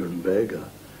vaguer and vaguer.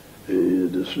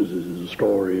 The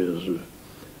story is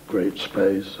great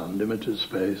space, unlimited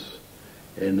space,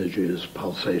 energy is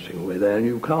pulsating away there, and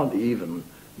you can't even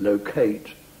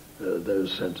locate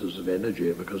those centers of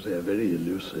energy because they are very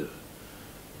elusive.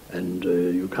 And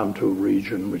you come to a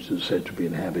region which is said to be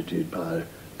inhabited by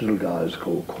little guys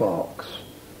called quarks.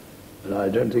 And I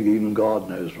don't think even God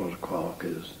knows what a quark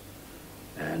is.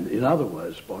 And in other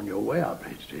words, on your way up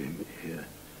here,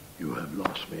 you have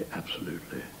lost me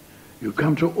absolutely. You've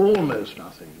come to almost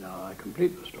nothing. Now I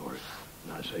complete the story,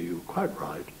 and I say you're quite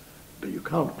right, but you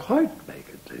can't quite make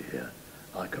it to here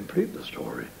I complete the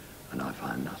story and I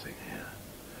find nothing here.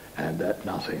 And that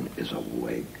nothing is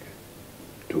awake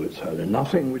to itself. And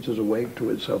nothing which is awake to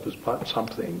itself is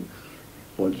something,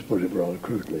 well, to put it rather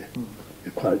crudely,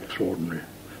 is quite extraordinary.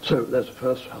 So that's the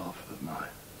first half of my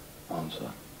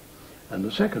answer. And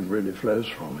the second really flows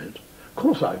from it. Of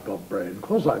course I've got brain, of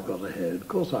course I've got a head, of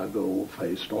course I've got all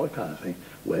face, all that kind of thing.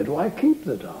 Where do I keep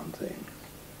the darn thing?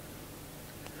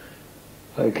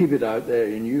 I keep it out there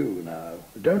in you now.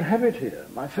 I don't have it here.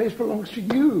 My face belongs to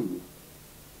you.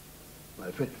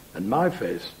 And my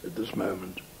face at this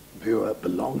moment, viewer,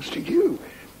 belongs to you.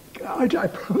 I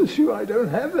promise you I don't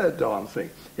have that darn thing.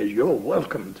 You're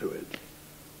welcome to it.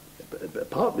 But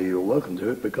partly you're welcome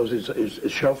to it because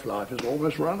its shelf life has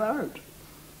almost run out.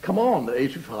 Come on, at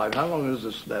 85, how long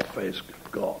has that face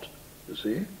got? You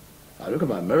see? I look at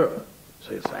my mirror,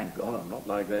 say, thank God I'm not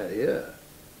like that here.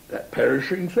 That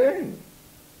perishing thing.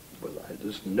 Well,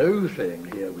 there's no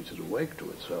thing here which is awake to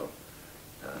itself.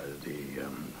 The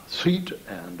seat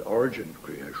and origin of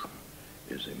creation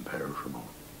is imperishable.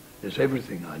 It's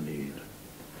everything I need.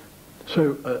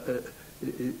 So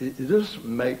this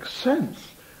makes sense.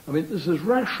 I mean, this is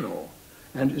rational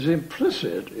and is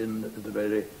implicit in the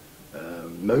very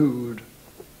mode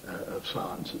of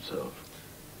science itself.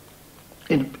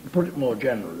 Put it more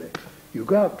generally, you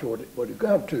go up to what you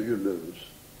go up to, you lose.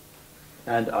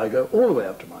 And I go all the way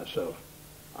up to myself.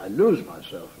 I lose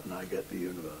myself and I get the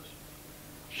universe.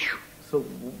 So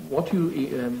what you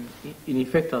in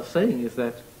effect are saying is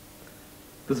that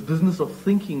this business of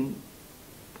thinking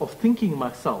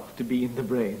myself to be in the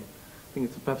brain, I think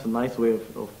it's perhaps a nice way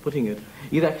of putting it,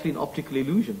 is actually an optical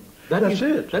illusion. That's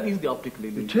it. That is the optical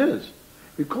illusion. It is.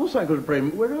 Of course I've got a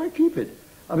brain. Where do I keep it?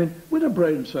 I mean, when a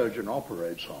brain surgeon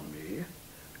operates on me,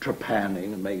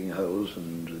 trepanning and making holes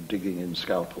and digging in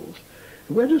scalpels,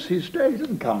 where does he stay? He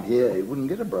doesn't come here. He wouldn't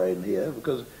get a brain here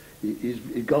because he's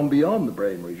gone beyond the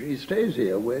brain region. He stays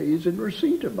here where he's in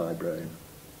receipt of my brain.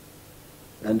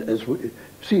 And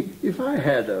see, if I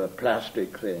had a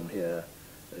plastic thing here,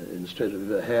 instead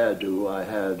of a hairdo, I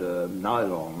had a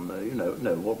nylon,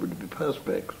 what would it be?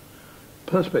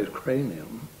 Perspex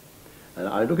cranium. And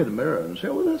I look at a mirror and say,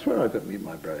 well, that's where I've got to meet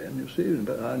my brain, you see,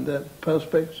 behind that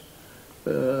Perspex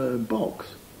box.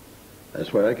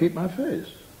 That's where I keep my face.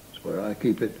 That's where I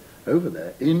keep it over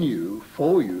there, in you,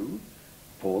 for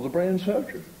the brain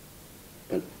surgeon.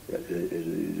 But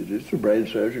it's the brain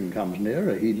surgeon comes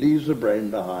nearer, he leaves the brain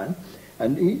behind,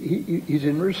 and he's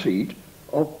in receipt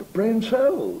of brain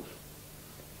cells.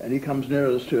 And he comes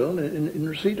nearer still in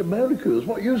receipt of molecules.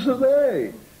 What use are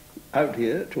they? Out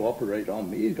here to operate on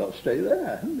me, he's got to stay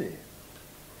there, hasn't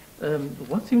he?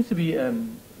 What seems to be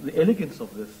the elegance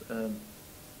of this,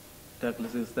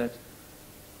 Douglas, is that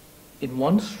in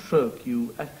one stroke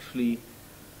you actually,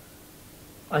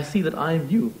 I see that I am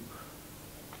you.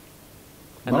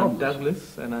 And I'm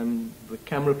Douglas, and I'm the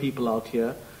camera people out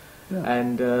here,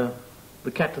 and the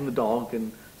cat and the dog,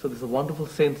 and so there's a wonderful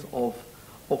sense of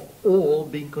all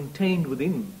being contained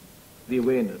within the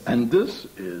awareness. And this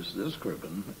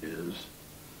Kriben, is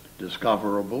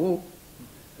discoverable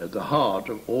at the heart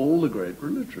of all the great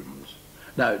religions.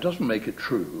 Now, it doesn't make it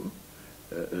true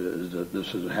that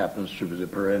this happens to be the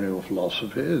perennial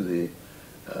philosophy,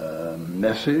 the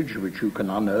message which you can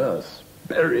unearth,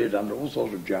 buried under all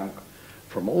sorts of junk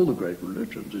from all the great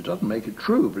religions. It doesn't make it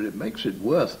true, but it makes it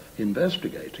worth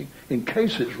investigating in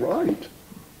case it's right.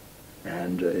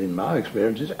 And in my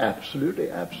experience, it's absolutely,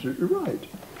 absolutely right.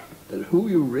 That who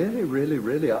you really, really,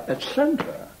 really are at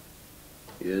center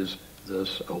is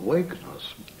this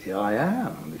awakeness, the I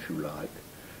am, if you like,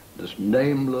 this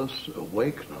nameless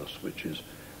awakeness, which is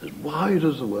as wide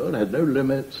as the world, had no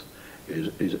limits,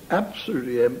 is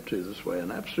absolutely empty this way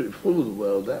and absolutely full of the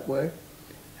world that way,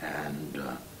 and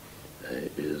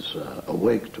is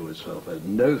awake to itself as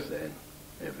no thing,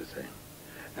 everything.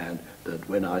 And that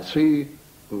when I see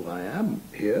who I am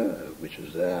here, which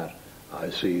is that, I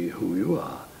see who you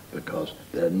are, because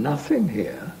there's nothing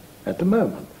here at the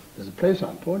moment. There's a place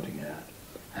I'm pointing at,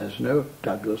 has no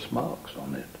Douglas marks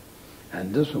on it.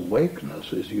 And this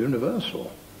awakeness is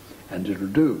universal. And it'll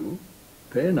do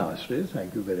very nicely,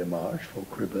 thank you very much, for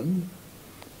Kriben,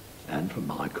 and for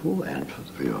Michael, and for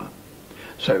the viewer.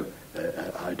 So,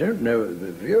 I don't know,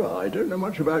 the viewer, I don't know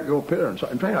much about your appearance.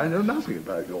 In fact, I know nothing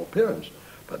about your appearance.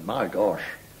 But my gosh,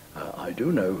 I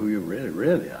do know who you really,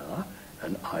 really are.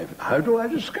 And how do I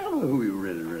discover who you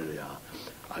really, really are?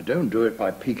 I don't do it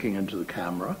by peeking into the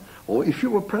camera. Or if you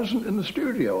were present in the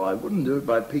studio, I wouldn't do it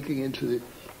by peeking into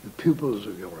the pupils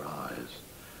of your eyes.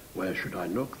 Where should I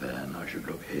look then? I should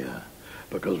look here.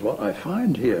 Because what I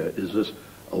find here is this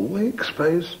awake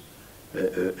space,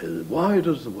 as wide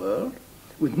as the world,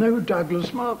 with no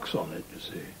Douglas marks on it, you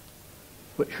see.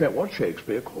 What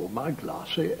Shakespeare called my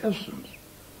glassy essence.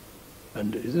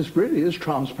 And this really is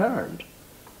transparent.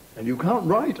 And you can't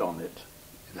write on it.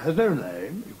 It has no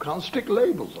name. You can't stick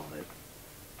labels on it.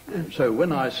 And so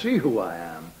when I see who I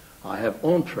am, I have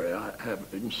entree, I have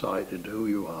insight into who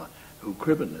you are, who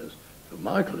Kriben is, who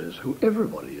Michael is, who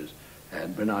everybody is.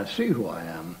 And when I see who I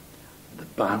am, the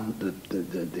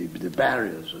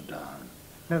barriers are down.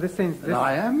 Now this seems... And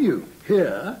I am you.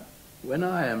 Here, when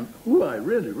I am who I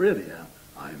really, really am,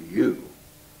 I'm you.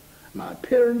 My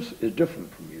appearance is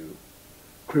different from you.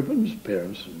 Kriben's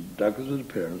appearance, and Douglas's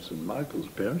appearance, and Michael's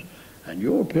appearance, and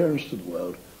your appearance to the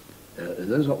world,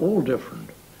 those are all different.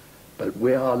 But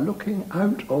we are looking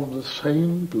out of the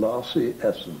same glassy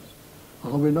essence,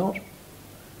 are we not?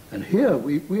 And here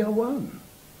we are one.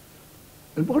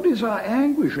 And what is our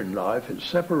anguish in life? It's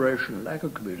separation, lack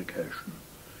of communication,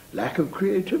 lack of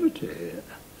creativity,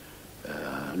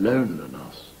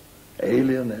 loneliness,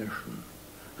 alienation.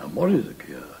 And what is the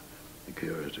cure? The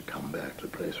cure is to come back to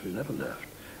the place we never left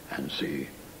and see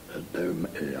that though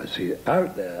I see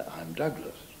out there I'm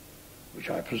Douglas, which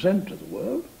I present to the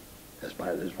world. That's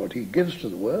what he gives to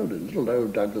the world, a little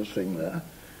old Douglas thing there.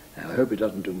 And I hope it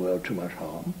doesn't do the world too much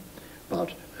harm.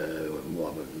 But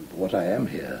what I am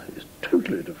here is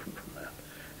totally different from that.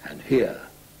 And here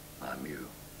I'm you,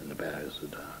 and the barriers are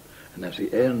down. And that's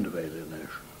the end of alienation.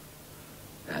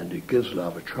 And it gives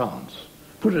love a chance.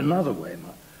 Put it another way,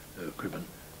 Kriben,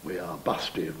 we are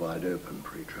busted wide open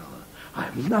for each other. I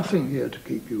have nothing here to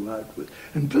keep you out with.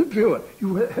 And the viewer,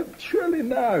 you have, surely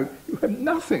now, you have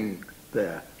nothing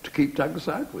there to keep Douglas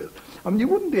out with. I mean, you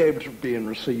wouldn't be able to be in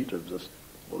receipt of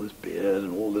all this beard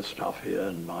and all this stuff here,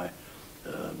 and my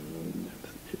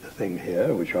thing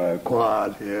here, which I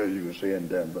acquired here, as you can see, in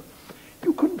Denver.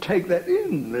 You couldn't take that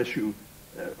in unless you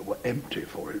were empty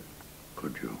for it,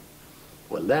 could you?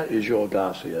 Well, that is your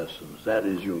glassy essence. That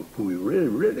is who you really,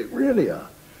 really, really are.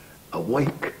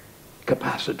 Awake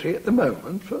capacity at the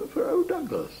moment for old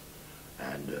Douglas.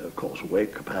 And, of course,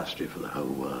 awake capacity for the whole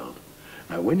world.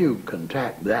 Now, when you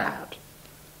contact that,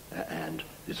 and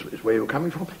it's where you're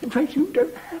coming from, in fact, you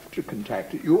don't have to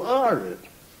contact it. You are it.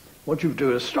 What you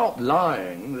do is stop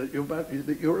lying that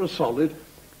you're a solid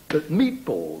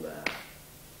meatball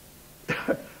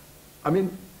there. I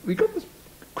mean, we got this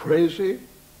crazy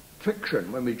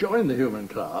fiction when we joined the Human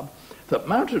Club that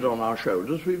mounted on our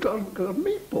shoulders we've got a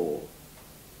meatball.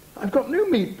 I've got no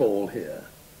meatball here.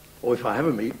 Or if I have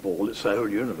a meatball, it's the whole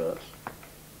universe.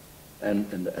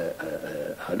 And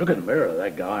I look in the mirror,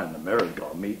 that guy in the mirror's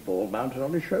got a meatball mounted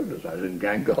on his shoulders. I didn't,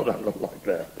 thank God, I look like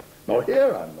that. Not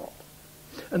here, I'm not.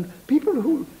 And people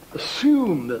who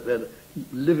assume that they're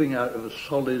living out of a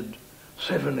solid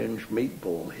 7-inch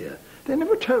meatball here, they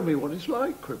never tell me what it's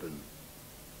like, Kriben.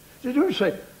 They don't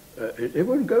say, it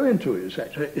won't go into it.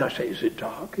 I say, is it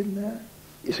dark in there?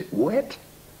 Is it wet?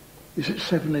 Is it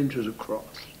 7 inches across?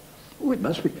 Oh, it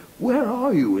must be. Where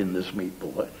are you in this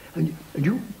meatball? And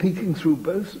you peeking through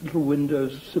both little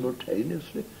windows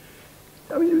simultaneously?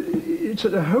 I mean,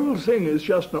 the whole thing is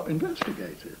just not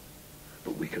investigated.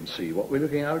 But we can see what we're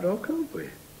looking out of, can't we?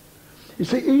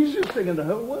 It's the easiest thing in the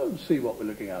whole world to see what we're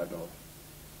looking out of.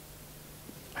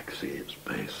 I can see its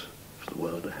space for the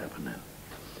world to happen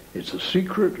in. It's a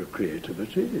secret of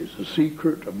creativity. It's a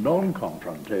secret of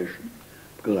non-confrontation,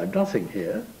 because I've nothing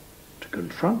here to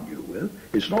confront you with.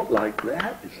 It's not like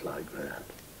that, it's like that.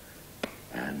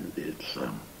 And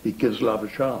it gives love a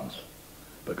chance,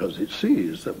 because it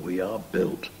sees that we are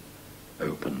built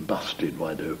open, busted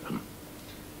wide open.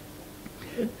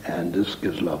 And this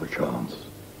gives love a chance.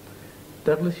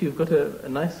 Douglas, you've got a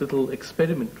nice little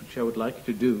experiment which I would like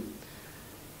you to do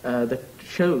that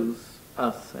shows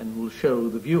us and will show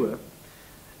the viewer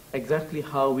exactly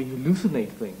how we hallucinate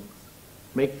things,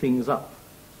 make things up.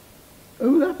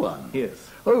 Oh, that one? Yes.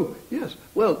 Oh, yes.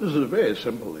 Well, this is a very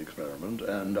simple experiment,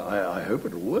 and I hope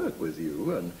it'll work with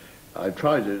you. And I've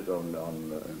tried it on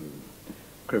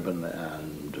Kriben,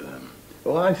 and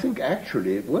well, I think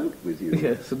actually it worked with you.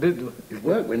 Yes, it did work. It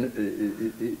worked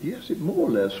yes, it more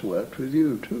or less worked with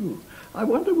you too. I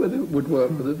wonder whether it would work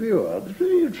with the viewer. It's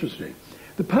very interesting.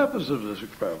 The purpose of this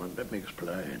experiment, let me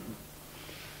explain,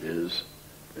 is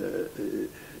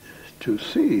to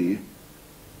see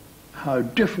how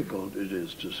difficult it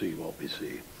is to see what we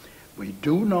see. We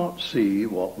do not see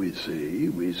what we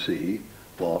see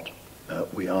what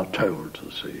we are told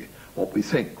to see, what we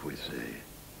think we see.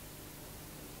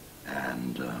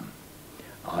 And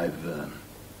I've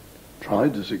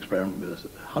tried this experiment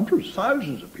with hundreds,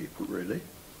 thousands of people, really.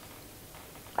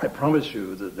 I promise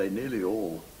you that they nearly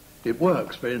all, it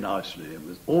works very nicely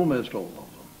with almost all of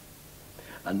them.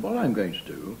 And what I'm going to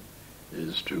do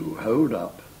is to hold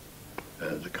up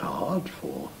the card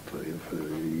for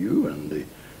you and the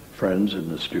friends in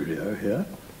the studio here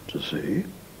to see.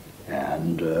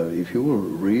 And if you will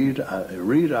read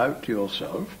out to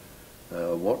yourself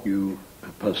what you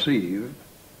perceive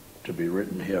to be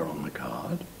written here on the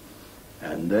card,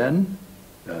 and then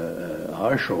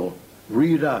I shall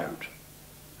read out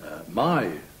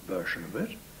my version of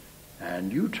it,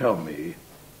 and you tell me,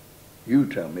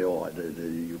 or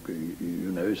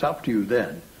it's up to you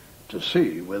then to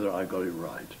see whether I got it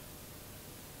right.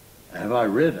 Have I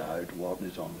read out what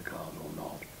is on the card or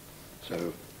not?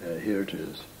 So here it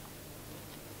is.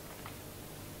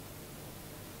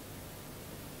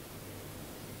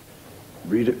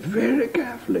 Read it very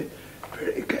carefully,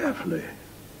 very carefully.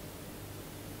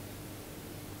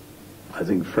 I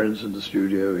think friends in the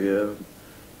studio here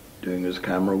doing his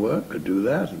camera work could do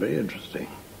that. It's very interesting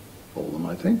for them,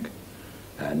 I think.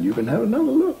 And you can have another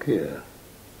look here.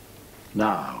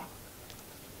 Now,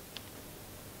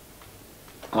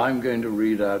 I'm going to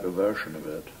read out a version of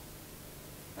it,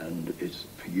 and it's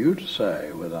for you to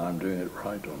say whether I'm doing it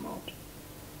right or not.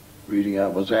 Reading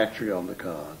out what's actually on the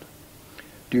card.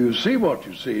 Do you see what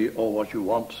you see or what you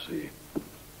want to see?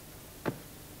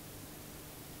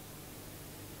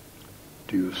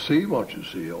 Do you see what you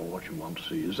see or what you want to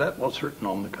see? Is that what's written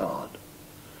on the card?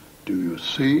 Do you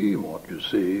see what you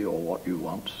see or what you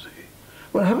want to see?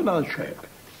 Well, have another check.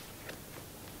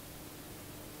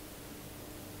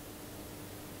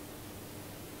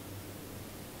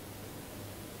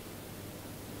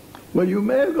 Well, you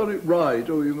may have got it right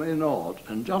or you may not,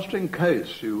 and just in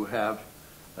case you have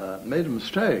made a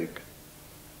mistake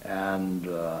and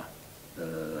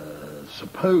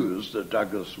suppose that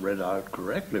Douglas read out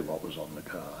correctly what was on the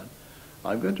card,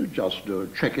 I'm going to just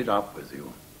check it up with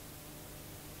you.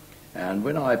 And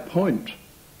when I point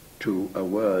to a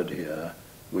word here,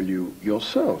 will you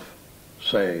yourself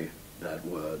say that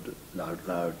word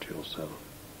loud to yourself,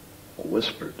 or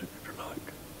whisper it if you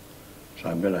like. So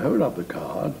I'm going to hold up the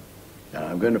card, and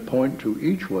I'm going to point to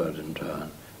each word in turn,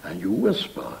 and you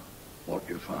whisper what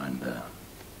you find there.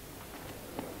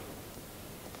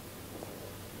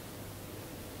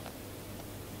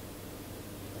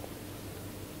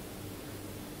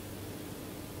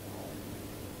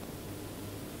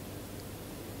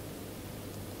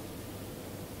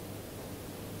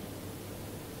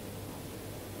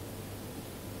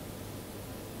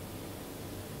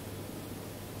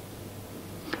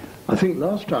 I think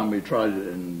last time we tried it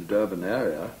in the Durban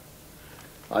area,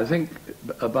 I think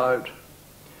about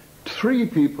 3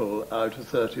 people out of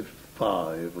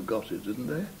 35 got it, didn't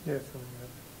they? Yes.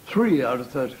 3 out of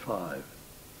 35.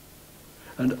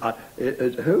 And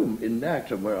at home in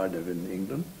Acton, where I live in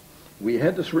England, we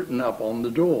had this written up on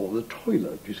the door of the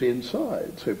toilet, you see,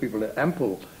 inside, so people had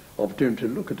ample opportunity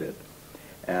to look at it.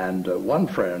 And one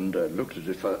friend looked at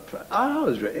it for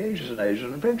hours, for ages and ages,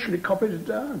 and eventually copied it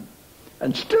down.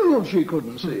 And still she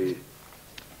couldn't see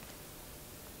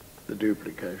the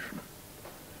duplication.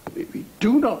 We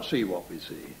do not see what we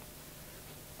see.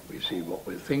 We see what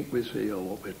we think we see or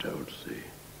what we're told to see.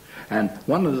 And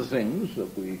one of the things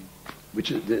that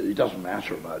it doesn't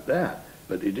matter about that,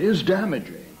 but it is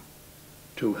damaging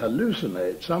to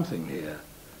hallucinate something here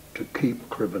to keep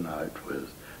Kriben out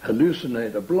with,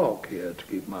 hallucinate a block here to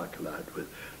keep Michael out with,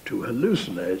 to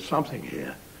hallucinate something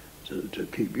here to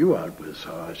keep you out with.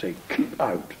 So I say, keep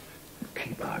out,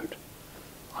 keep out.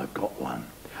 I've got one.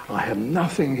 I have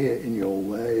nothing here in your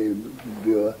way,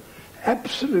 viewer,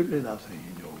 absolutely nothing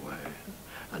in your way.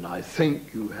 And I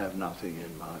think you have nothing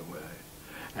in my way.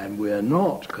 And we're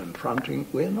not confronting,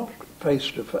 we're not face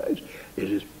to face.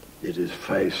 It is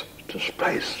face to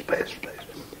space,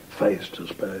 face to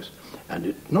space. And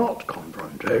it's not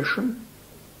confrontation,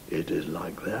 it is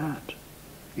like that.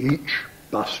 Each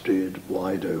busted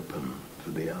wide open for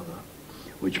the other,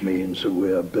 which means that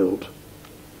we're built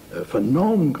for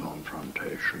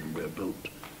non-confrontation, we're built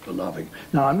for loving.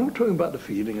 Now, I'm not talking about the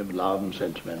feeling of love and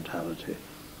sentimentality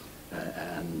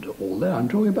and all that. I'm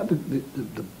talking about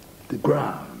the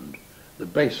ground, the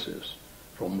basis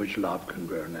from which love can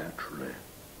grow naturally.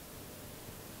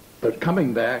 But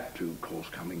coming back to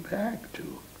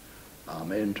our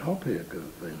main topic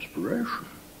of inspiration,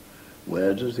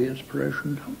 where does the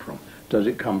inspiration come from? Does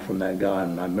it come from that guy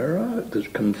in my mirror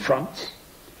that confronts,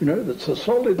 that's a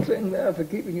solid thing there for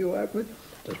keeping you out with?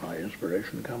 Does my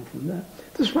inspiration come from that?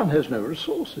 This one has no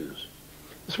resources.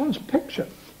 This one's a picture.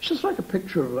 It's just like a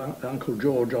picture of Uncle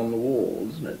George on the wall,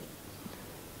 isn't it?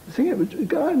 The thing is, the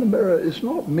guy in the mirror is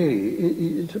not me,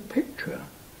 it's a picture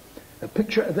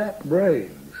at that range,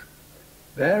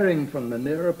 varying from the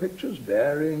nearer pictures,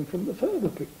 varying from the further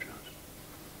pictures.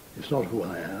 It's not who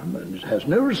I am, and it has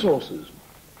no resources.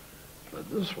 But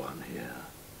this one here,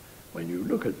 when you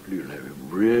look at,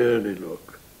 really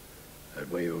look at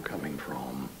where you're coming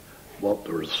from, what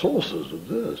the resources of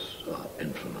this are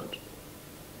infinite.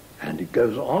 And it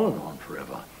goes on and on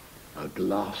forever. A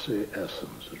glassy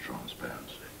essence of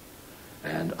transparency.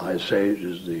 And I say it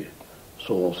is the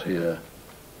source here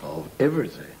of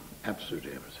everything,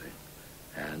 absolutely everything,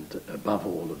 and above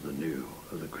all of the new,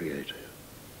 of the creative.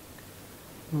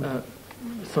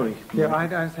 Sorry. Yeah, I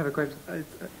just have a question,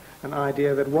 an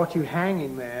idea that what you hang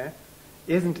in there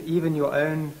isn't even your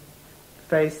own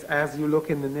face as you look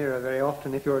in the mirror. Very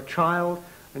often, if you're a child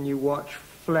and you watch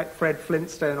Fred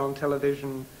Flintstone on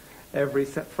television every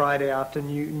Friday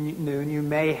afternoon, you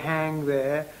may hang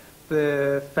there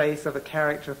the face of a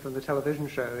character from the television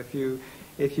show.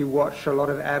 If you watch a lot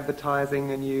of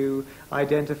advertising and you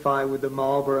identify with the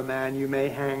Marlboro Man, you may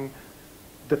hang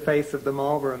the face of the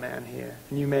Marlboro Man here.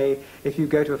 And you may, if you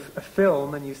go to a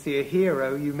film and you see a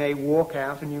hero, you may walk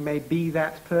out and you may be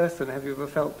that person. Have you ever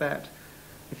felt that?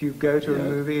 If you go to a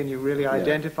movie and you really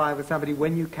identify with somebody,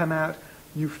 when you come out,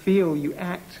 you feel, you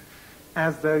act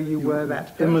as though you were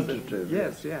that person. Imitative.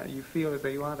 Yes, yeah, you feel as though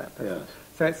you are that person. Yes.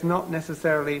 So it's not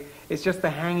necessarily, it's just the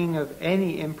hanging of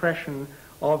any impression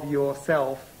of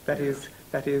yourself that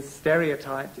is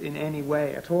stereotyped in any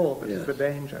way at all, which is the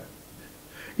danger.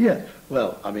 Yes,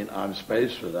 well, I mean, I'm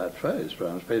space for that face, but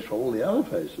I'm space for all the other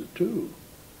faces too.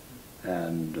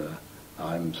 And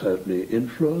I'm certainly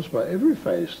influenced by every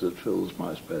face that fills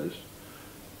my space.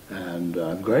 And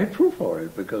I'm grateful for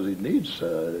it because it needs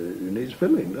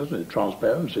filling, doesn't it?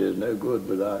 Transparency is no good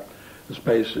without, the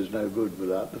space is no good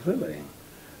without the filling.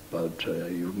 But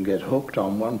you can get hooked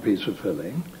on one piece of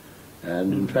filling,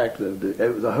 and in fact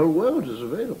the whole world is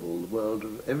available. The world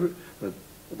of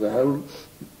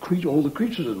all the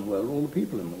creatures in the world, all the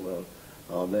people in the world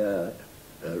are there,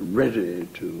 ready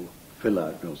to fill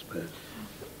out your space.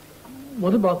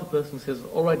 What about the person who says,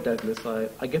 all right, Douglas,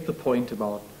 I get the point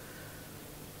about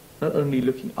not only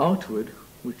looking outward,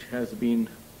 which has been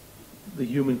the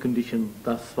human condition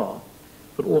thus far,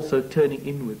 but also turning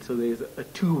inward, so there's a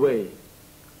two-way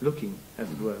looking,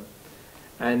 as it were,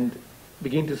 and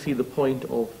begin to see the point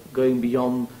of going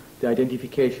beyond the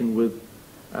identification with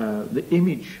the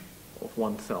image of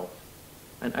oneself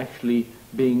and actually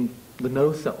being the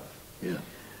no-self. Yeah.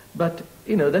 But,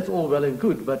 that's all well and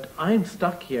good, but I'm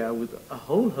stuck here with a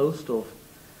whole host of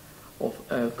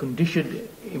conditioned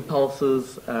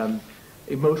impulses,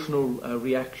 emotional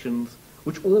reactions,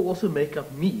 which all also make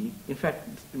up me. In fact,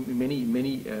 in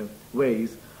many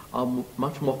ways, are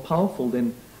much more powerful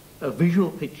than a visual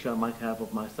picture I might have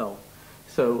of myself.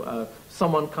 So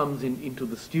someone comes into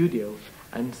the studio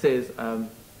and says,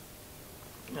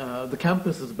 the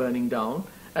campus is burning down,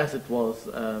 as it was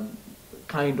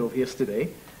kind of yesterday,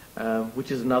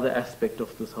 which is another aspect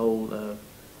of this whole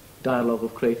dialogue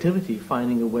of creativity,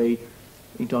 finding a way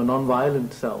into a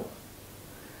non-violent self.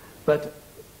 But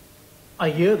I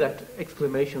hear that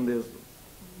exclamation, there's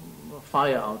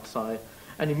fire outside,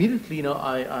 and immediately,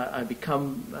 I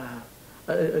become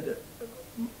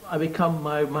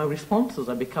my responses.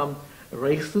 I become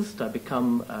racist, I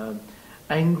become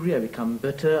angry, I become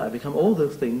bitter, I become all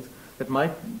those things that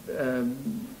might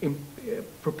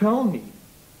propel me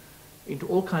into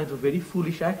all kinds of very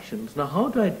foolish actions. Now, how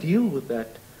do I deal with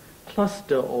that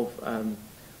cluster of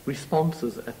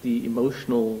responses at the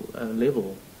emotional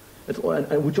level,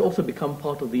 and which also become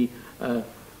part of the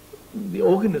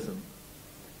organism?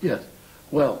 Yes.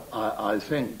 Well, I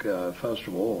think, first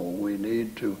of all, we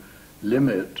need to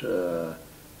limit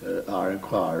our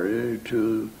inquiry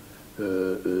to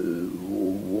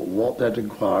what that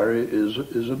inquiry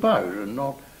is about, and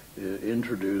not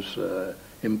introduce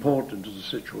important to the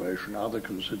situation other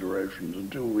considerations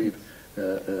until we've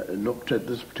looked at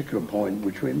this particular point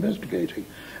which we're investigating.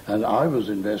 And I was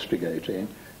investigating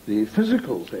the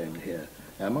physical thing here.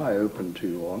 Am I open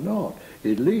to or not?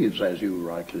 It leaves, as you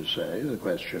rightly say, the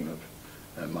question of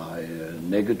my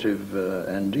negative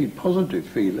and indeed positive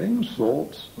feelings,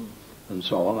 thoughts, and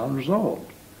so on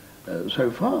unresolved so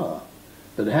far.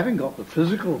 But having got the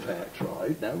physical facts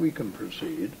right, now we can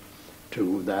proceed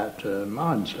to that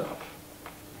mind stuff.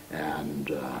 And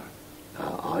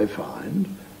I find,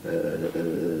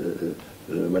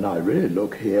 when I really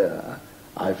look here,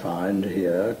 I find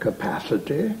here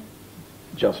capacity,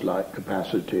 just like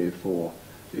capacity for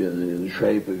the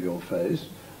shape of your face.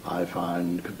 I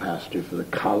find capacity for the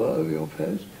color of your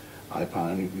face. I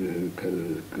find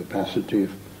capacity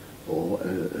or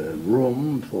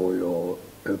room for your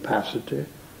opacity,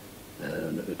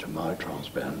 to my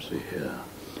transparency here.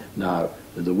 Now,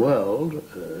 the world,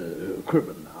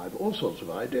 Kriben, I have all sorts of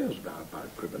ideas about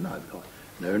Kriben. I've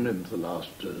known him for the last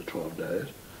 12 days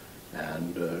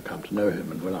and come to know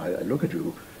him. And when I look at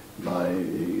you,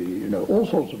 all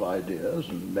sorts of ideas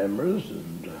and memories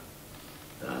and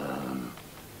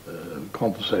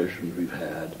conversations we've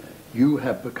had, you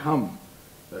have become,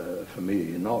 for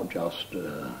me, not just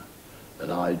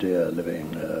an idea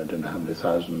living, I don't know how many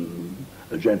thousand,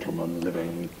 a gentleman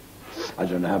living, I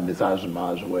don't know how many thousand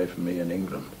miles away from me in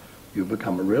England. You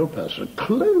become a real person,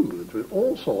 clothed with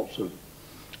all sorts of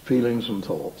feelings and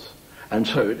thoughts. And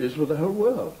so it is with the whole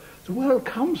world. The world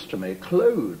comes to me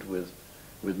clothed with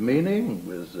meaning,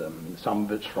 with some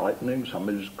of it's frightening, some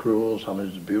of it is cruel, some of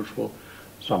it is beautiful,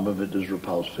 some of it is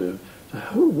repulsive. The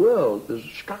whole world is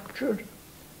structured,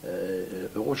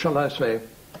 or shall I say,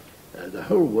 the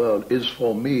whole world is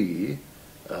for me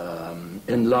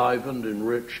enlivened,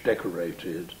 enriched,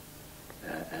 decorated,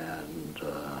 and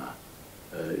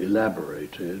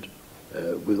elaborated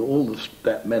with all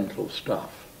that mental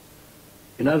stuff.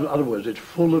 In other words, it's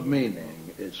full of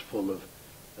meaning, it's full of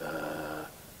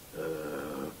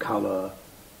colour,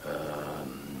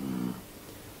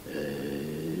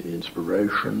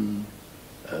 inspiration,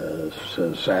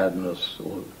 sadness,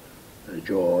 or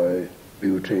joy,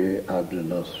 beauty,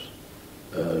 ugliness,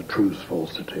 truth,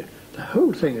 falsity. The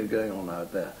whole thing is going on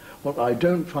out there. What I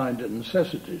don't find a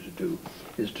necessity to do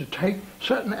is to take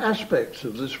certain aspects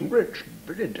of this rich,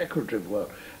 very decorative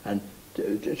world and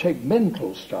to take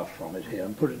mental stuff from it here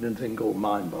and put it in a thing called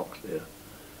mind box here.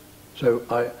 So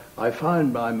I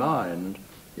find my mind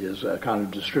is kind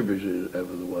of distributed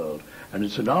over the world, and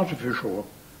it's an artificial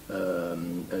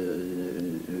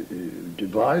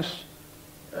device.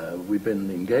 We've been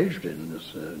engaged in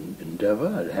this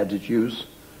endeavour. It had its use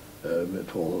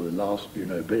for the last,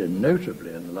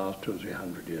 notably in the last 200 or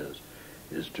 300 years,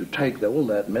 is to take all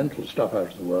that mental stuff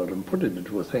out of the world and put it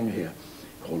into a thing here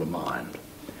called a mind.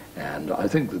 And I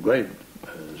think the great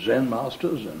Zen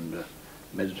masters and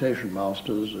meditation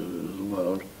masters of the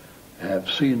world have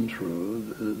seen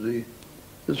through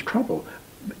this trouble.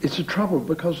 It's a trouble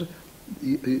because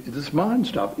this mind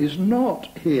stuff is not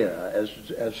here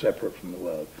as separate from the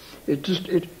world. It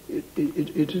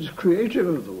is creative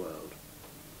of the world.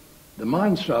 The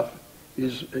mind stuff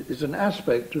is an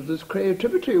aspect of this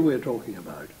creativity we're talking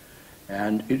about,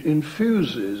 and it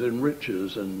infuses,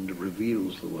 enriches, and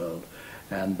reveals the world.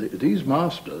 And these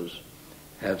masters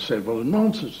have said, well,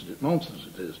 nonsense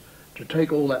it is to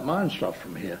take all that mind stuff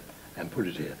from here and put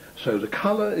it here. So the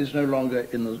colour is no longer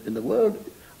in the world.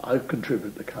 I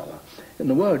contribute the colour. In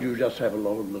the world, you just have a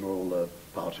lot of little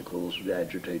particles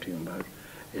agitating about.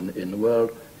 In the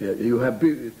world, you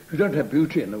don't have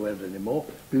beauty in the world anymore.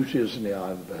 Beauty is in the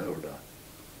eye of the beholder.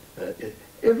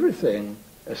 Everything,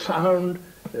 a sound,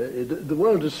 the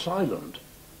world is silent,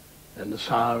 and the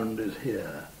sound is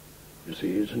here. You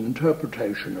see, it's an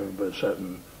interpretation of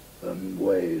certain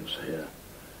waves here,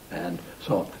 and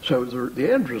so on. So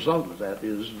the end result of that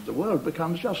is the world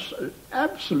becomes just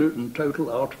absolute and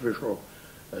total artificial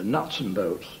nuts and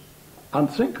bolts,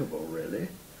 unthinkable, really.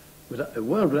 A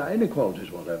world without any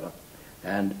qualities whatever,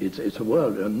 and it's a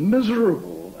world, a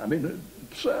miserable,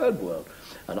 absurd world,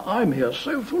 and I'm here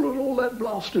so full of all that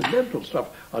blasted mental stuff,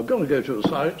 I've got to go to a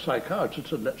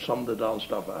psychiatrist and let some of the darn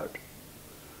stuff out.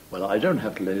 Well, I don't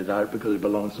have to let it out because it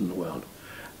belongs in the world,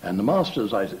 and the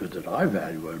masters that I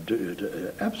value are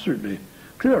absolutely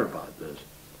clear about this.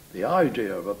 The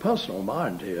idea of a personal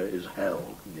mind here is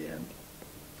hell in the end.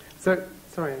 So,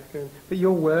 sorry, but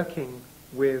you're working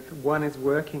with, one is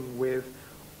working with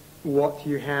what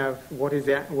you have, what is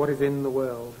in the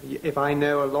world. If I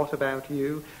know a lot about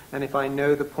you, and if I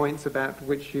know the points about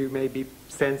which you may be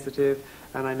sensitive,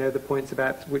 and I know the points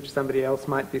about which somebody else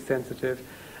might be sensitive,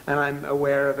 and I'm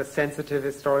aware of a sensitive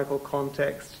historical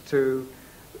context to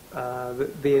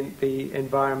the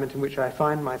environment in which I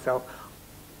find myself,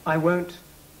 I won't,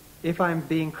 if I'm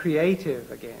being creative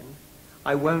again,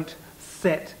 I won't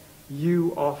set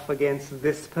you off against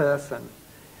this person.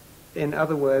 In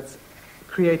other words,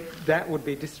 that would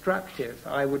be destructive.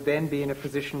 I would then be in a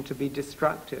position to be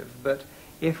destructive. But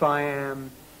if I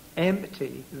am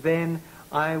empty, then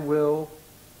I will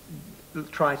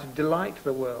try to delight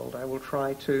the world. I will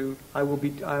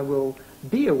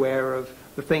be aware of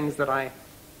the things that I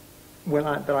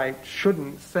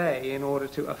shouldn't say in order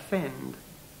to offend.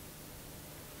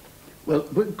 Well,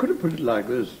 but could it put it like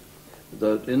this,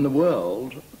 that in the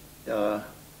world,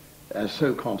 as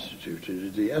so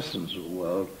constituted, the essence of the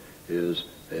world is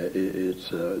it's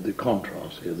the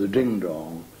contrast here, the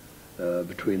ding-dong,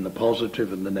 between the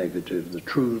positive and the negative, the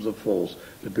true, the false,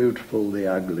 the beautiful, the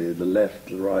ugly, the left,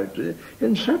 the right,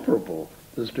 inseparable,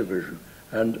 this division.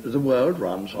 And the world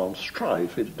runs on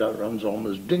strife, it runs on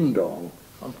as ding-dong.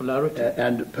 On polarity.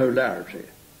 And polarity.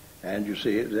 And you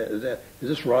see,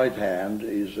 this right hand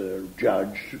is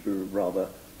judged rather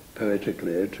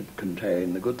poetically to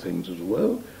contain the good things of the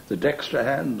world. The dexter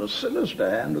hand, the sinister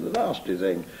hand, are the nasty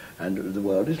thing. And the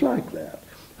world is like that.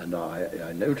 And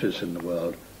I notice in the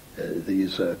world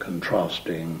these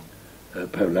contrasting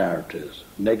polarities,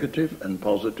 negative and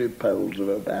positive poles of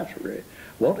a battery.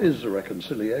 What is the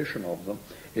reconciliation of them?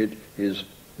 It is,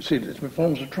 you see, it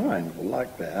forms a triangle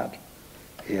like that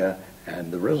here,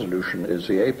 and the resolution is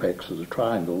the apex of the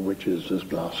triangle, which is this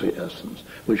glassy essence,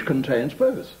 which contains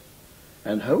both,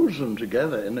 and holds them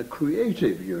together in a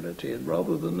creative unity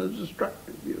rather than a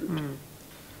destructive unity.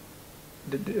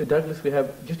 Douglas, we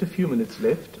have just a few minutes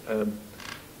left.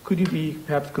 Could you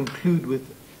perhaps conclude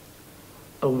with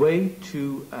a way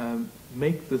to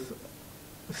make this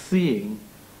seeing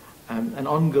an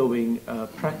ongoing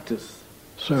practice,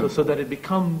 so that it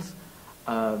becomes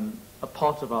a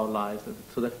part of our lives,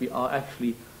 so that we are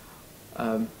actually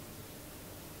are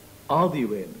the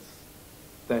awareness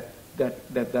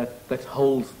that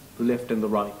holds the left and the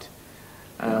right,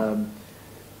 and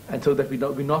so that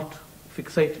we're not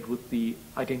fixated with the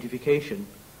identification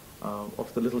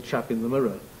of the little chap in the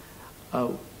mirror.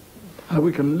 How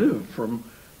we can live from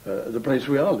the place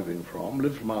we are living from,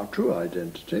 live from our true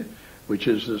identity, which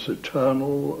is this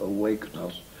eternal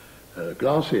awakeness,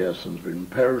 glassy essence,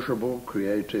 imperishable,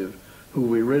 creative, who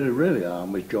we really, really are,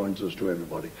 and which joins us to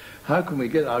everybody. How can we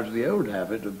get out of the old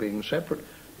habit of being separate,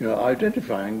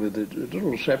 identifying with the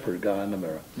little separate guy in the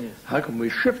mirror? Yes. How can we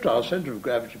shift our center of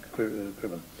gravity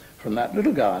from that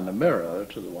little guy in the mirror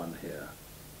to the one here,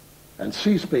 and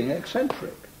cease being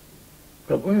eccentric?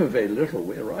 But when we're very little,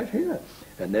 we're right here.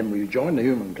 And then we join the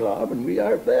human club, and we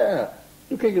are out there,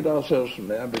 looking at ourselves from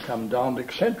there, and become darned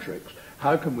eccentrics.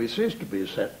 How can we cease to be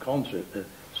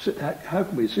how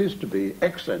can we cease to be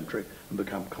eccentric and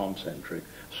become concentric?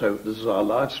 So this is our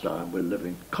lifestyle. We're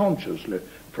living consciously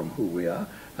from who we are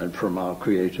and from our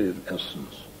creative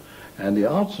essence. And the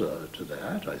answer to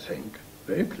that, I think,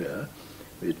 very clear.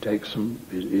 It takes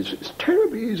it's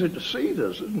terribly easy to see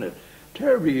this, isn't it?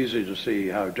 Terribly easy to see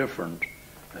how different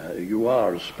you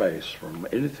are as space from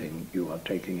anything you are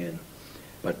taking in.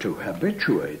 But to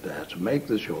habituate that, to make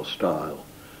this your style,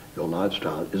 your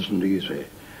lifestyle, isn't easy.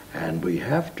 And we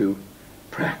have to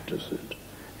practice it.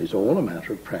 It's all a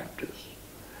matter of practice.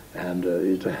 And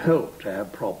it's a help to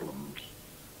have problems.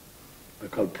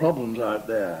 Because problems out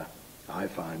there, I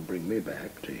find, bring me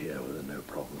back to here where there are no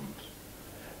problems.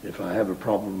 If I have a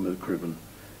problem with Kriben,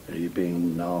 he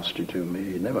being nasty to me,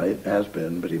 he never has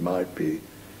been, but he might be,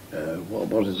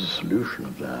 what is the solution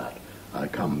of that? I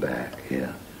come back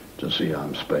here to see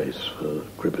I'm space for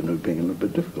Kriben, who's being a little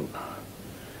bit difficult now.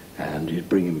 And he's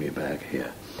bringing me back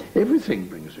here. Everything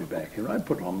brings me back here. I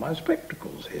put on my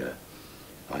spectacles here.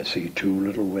 I see two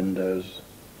little windows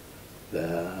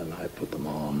there, and I put them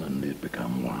on, and it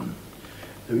become one.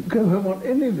 Go home on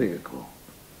any vehicle.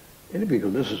 Any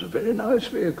vehicle. This is a very nice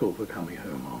vehicle for coming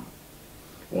home on.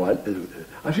 Well,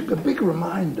 I think the big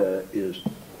reminder is,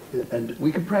 and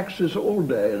we can practice this all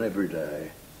day and every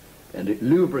day, and it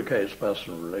lubricates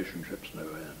personal relationships no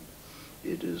end.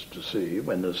 It is to see,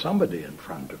 when there's somebody in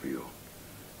front of you,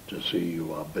 to see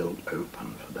you are built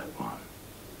open for that one.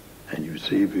 And you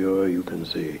see, viewer, you can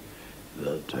see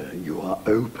that you are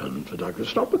open for Douglas.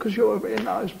 It's not because you're a very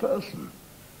nice person.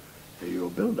 You're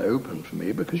built open for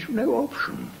me because you've no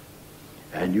option.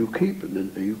 And you keep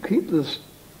this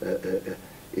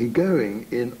going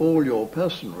in all your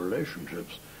personal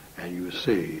relationships, and you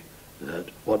see that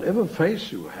whatever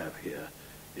face you have here,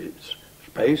 it's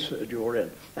space at your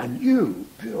end. And you,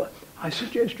 viewer, I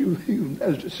suggest you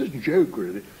this is a joke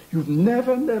really, you've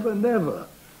never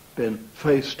been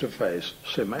face to face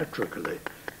symmetrically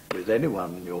with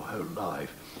anyone in your whole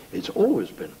life. It's always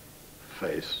been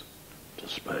face to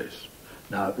space.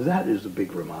 Now that is a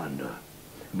big reminder.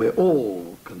 We're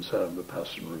all concerned with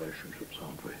personal relationships,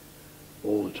 aren't we?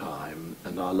 All the time.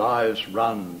 And our lives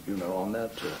run, on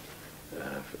that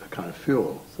kind of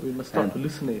fuel. So we must stop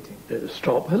hallucinating.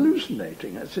 Stop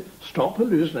hallucinating. That's it. Stop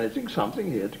hallucinating something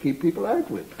here to keep people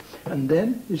out with. And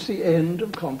then it's the end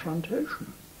of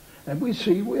confrontation. And we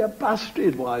see we are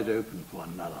busted wide open for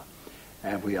one another.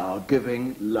 And we are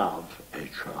giving love a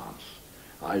chance.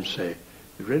 I'd say,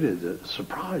 really, the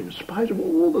surprise, in spite of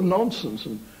all the nonsense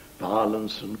and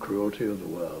violence and cruelty of the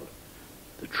world,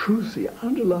 the truth, the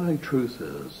underlying truth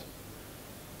is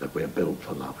that we're built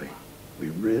for loving. We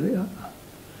really are.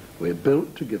 We're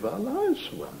built to give our lives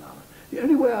to one another. The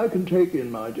only way I can take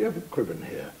in my dear Kriben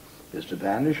here is to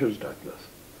vanish as Douglas.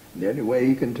 And the only way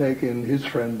he can take in his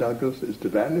friend Douglas is to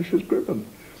vanish as Kriben.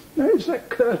 No, it's that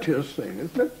courteous thing,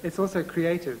 isn't it? It's also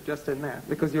creative, just in that,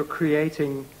 because you're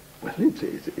creating... Well, it's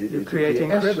creating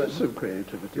the Kriben. essence of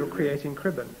creativity. You're creating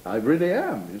Kriben. I really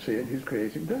am. You see, and he's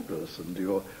creating Douglas. And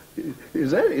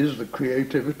that is the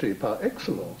creativity par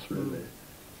excellence, really.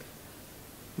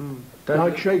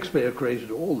 Like Shakespeare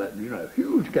created all that,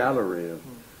 huge gallery of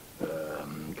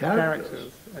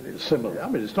characters. And it's similar. I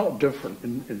mean, it's not different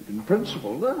in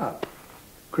principle now.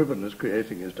 Kriben is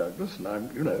creating his Douglas, and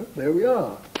I'm, there we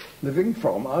are, living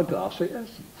from our glassy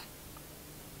essence.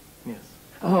 Yes.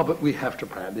 But we have to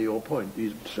practice your point.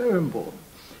 It's so important.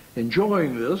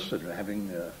 Enjoying this and having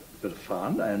a bit of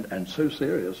fun, and so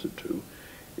serious too,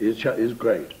 is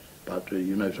great. But,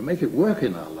 to make it work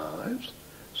in our lives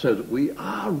so that we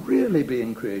are really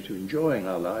being creative, enjoying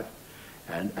our life,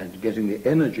 and getting the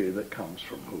energy that comes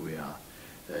from who we are,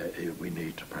 we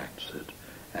need to practice it.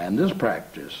 And this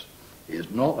practice is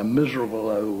not a miserable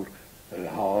old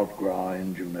hard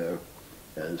grind,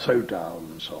 so dull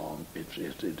and so on.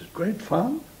 It's great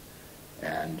fun,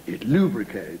 and it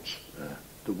lubricates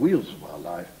the wheels of our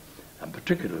life, and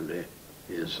particularly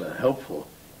is helpful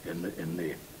in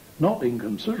the not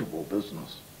inconsiderable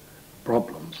business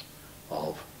problems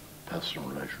of personal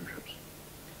relationships.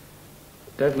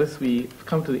 Douglas, we've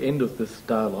come to the end of this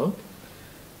dialogue.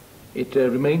 It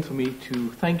remains for me to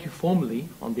thank you formally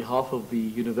on behalf of the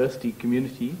university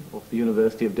community of the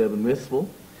University of Durban-Westville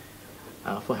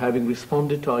for having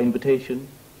responded to our invitation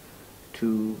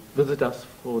to visit us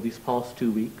for these past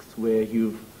 2 weeks, where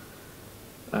you've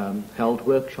held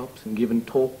workshops and given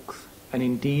talks and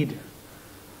indeed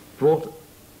brought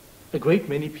a great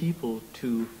many people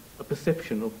to a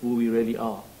perception of who we really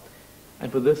are.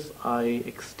 And for this I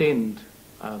extend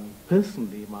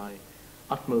personally my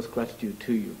utmost gratitude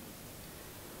to you.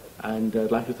 And I'd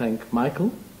like to thank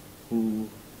Michael, who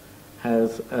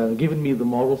has given me the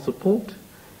moral support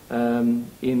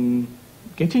in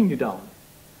getting you down.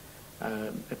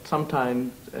 At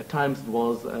times it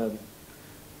was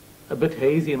a bit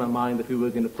hazy in my mind that we were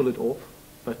going to pull it off,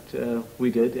 but we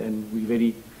did, and we're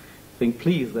very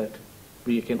pleased that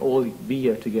we can all be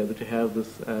here together to have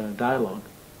this dialogue.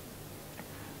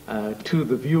 To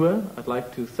the viewer, I'd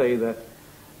like to say that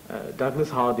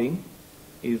Douglas Harding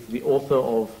is the author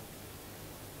of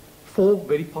 4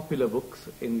 very popular books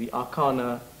in the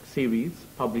Arcana series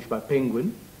published by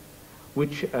Penguin,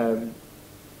 which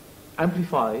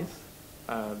amplifies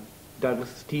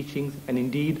Douglas' teachings and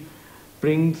indeed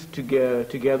brings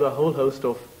together a whole host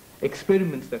of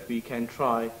experiments that we can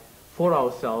try for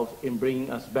ourselves in bringing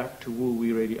us back to who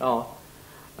we really are.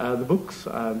 The books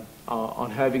are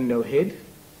On Having No Head,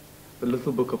 The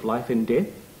Little Book of Life and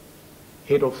Death,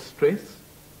 Head of Stress,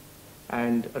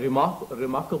 and a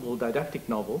remarkable didactic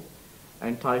novel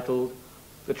entitled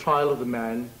The Trial of the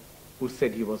Man Who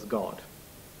Said He Was God.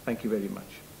 Thank you very much.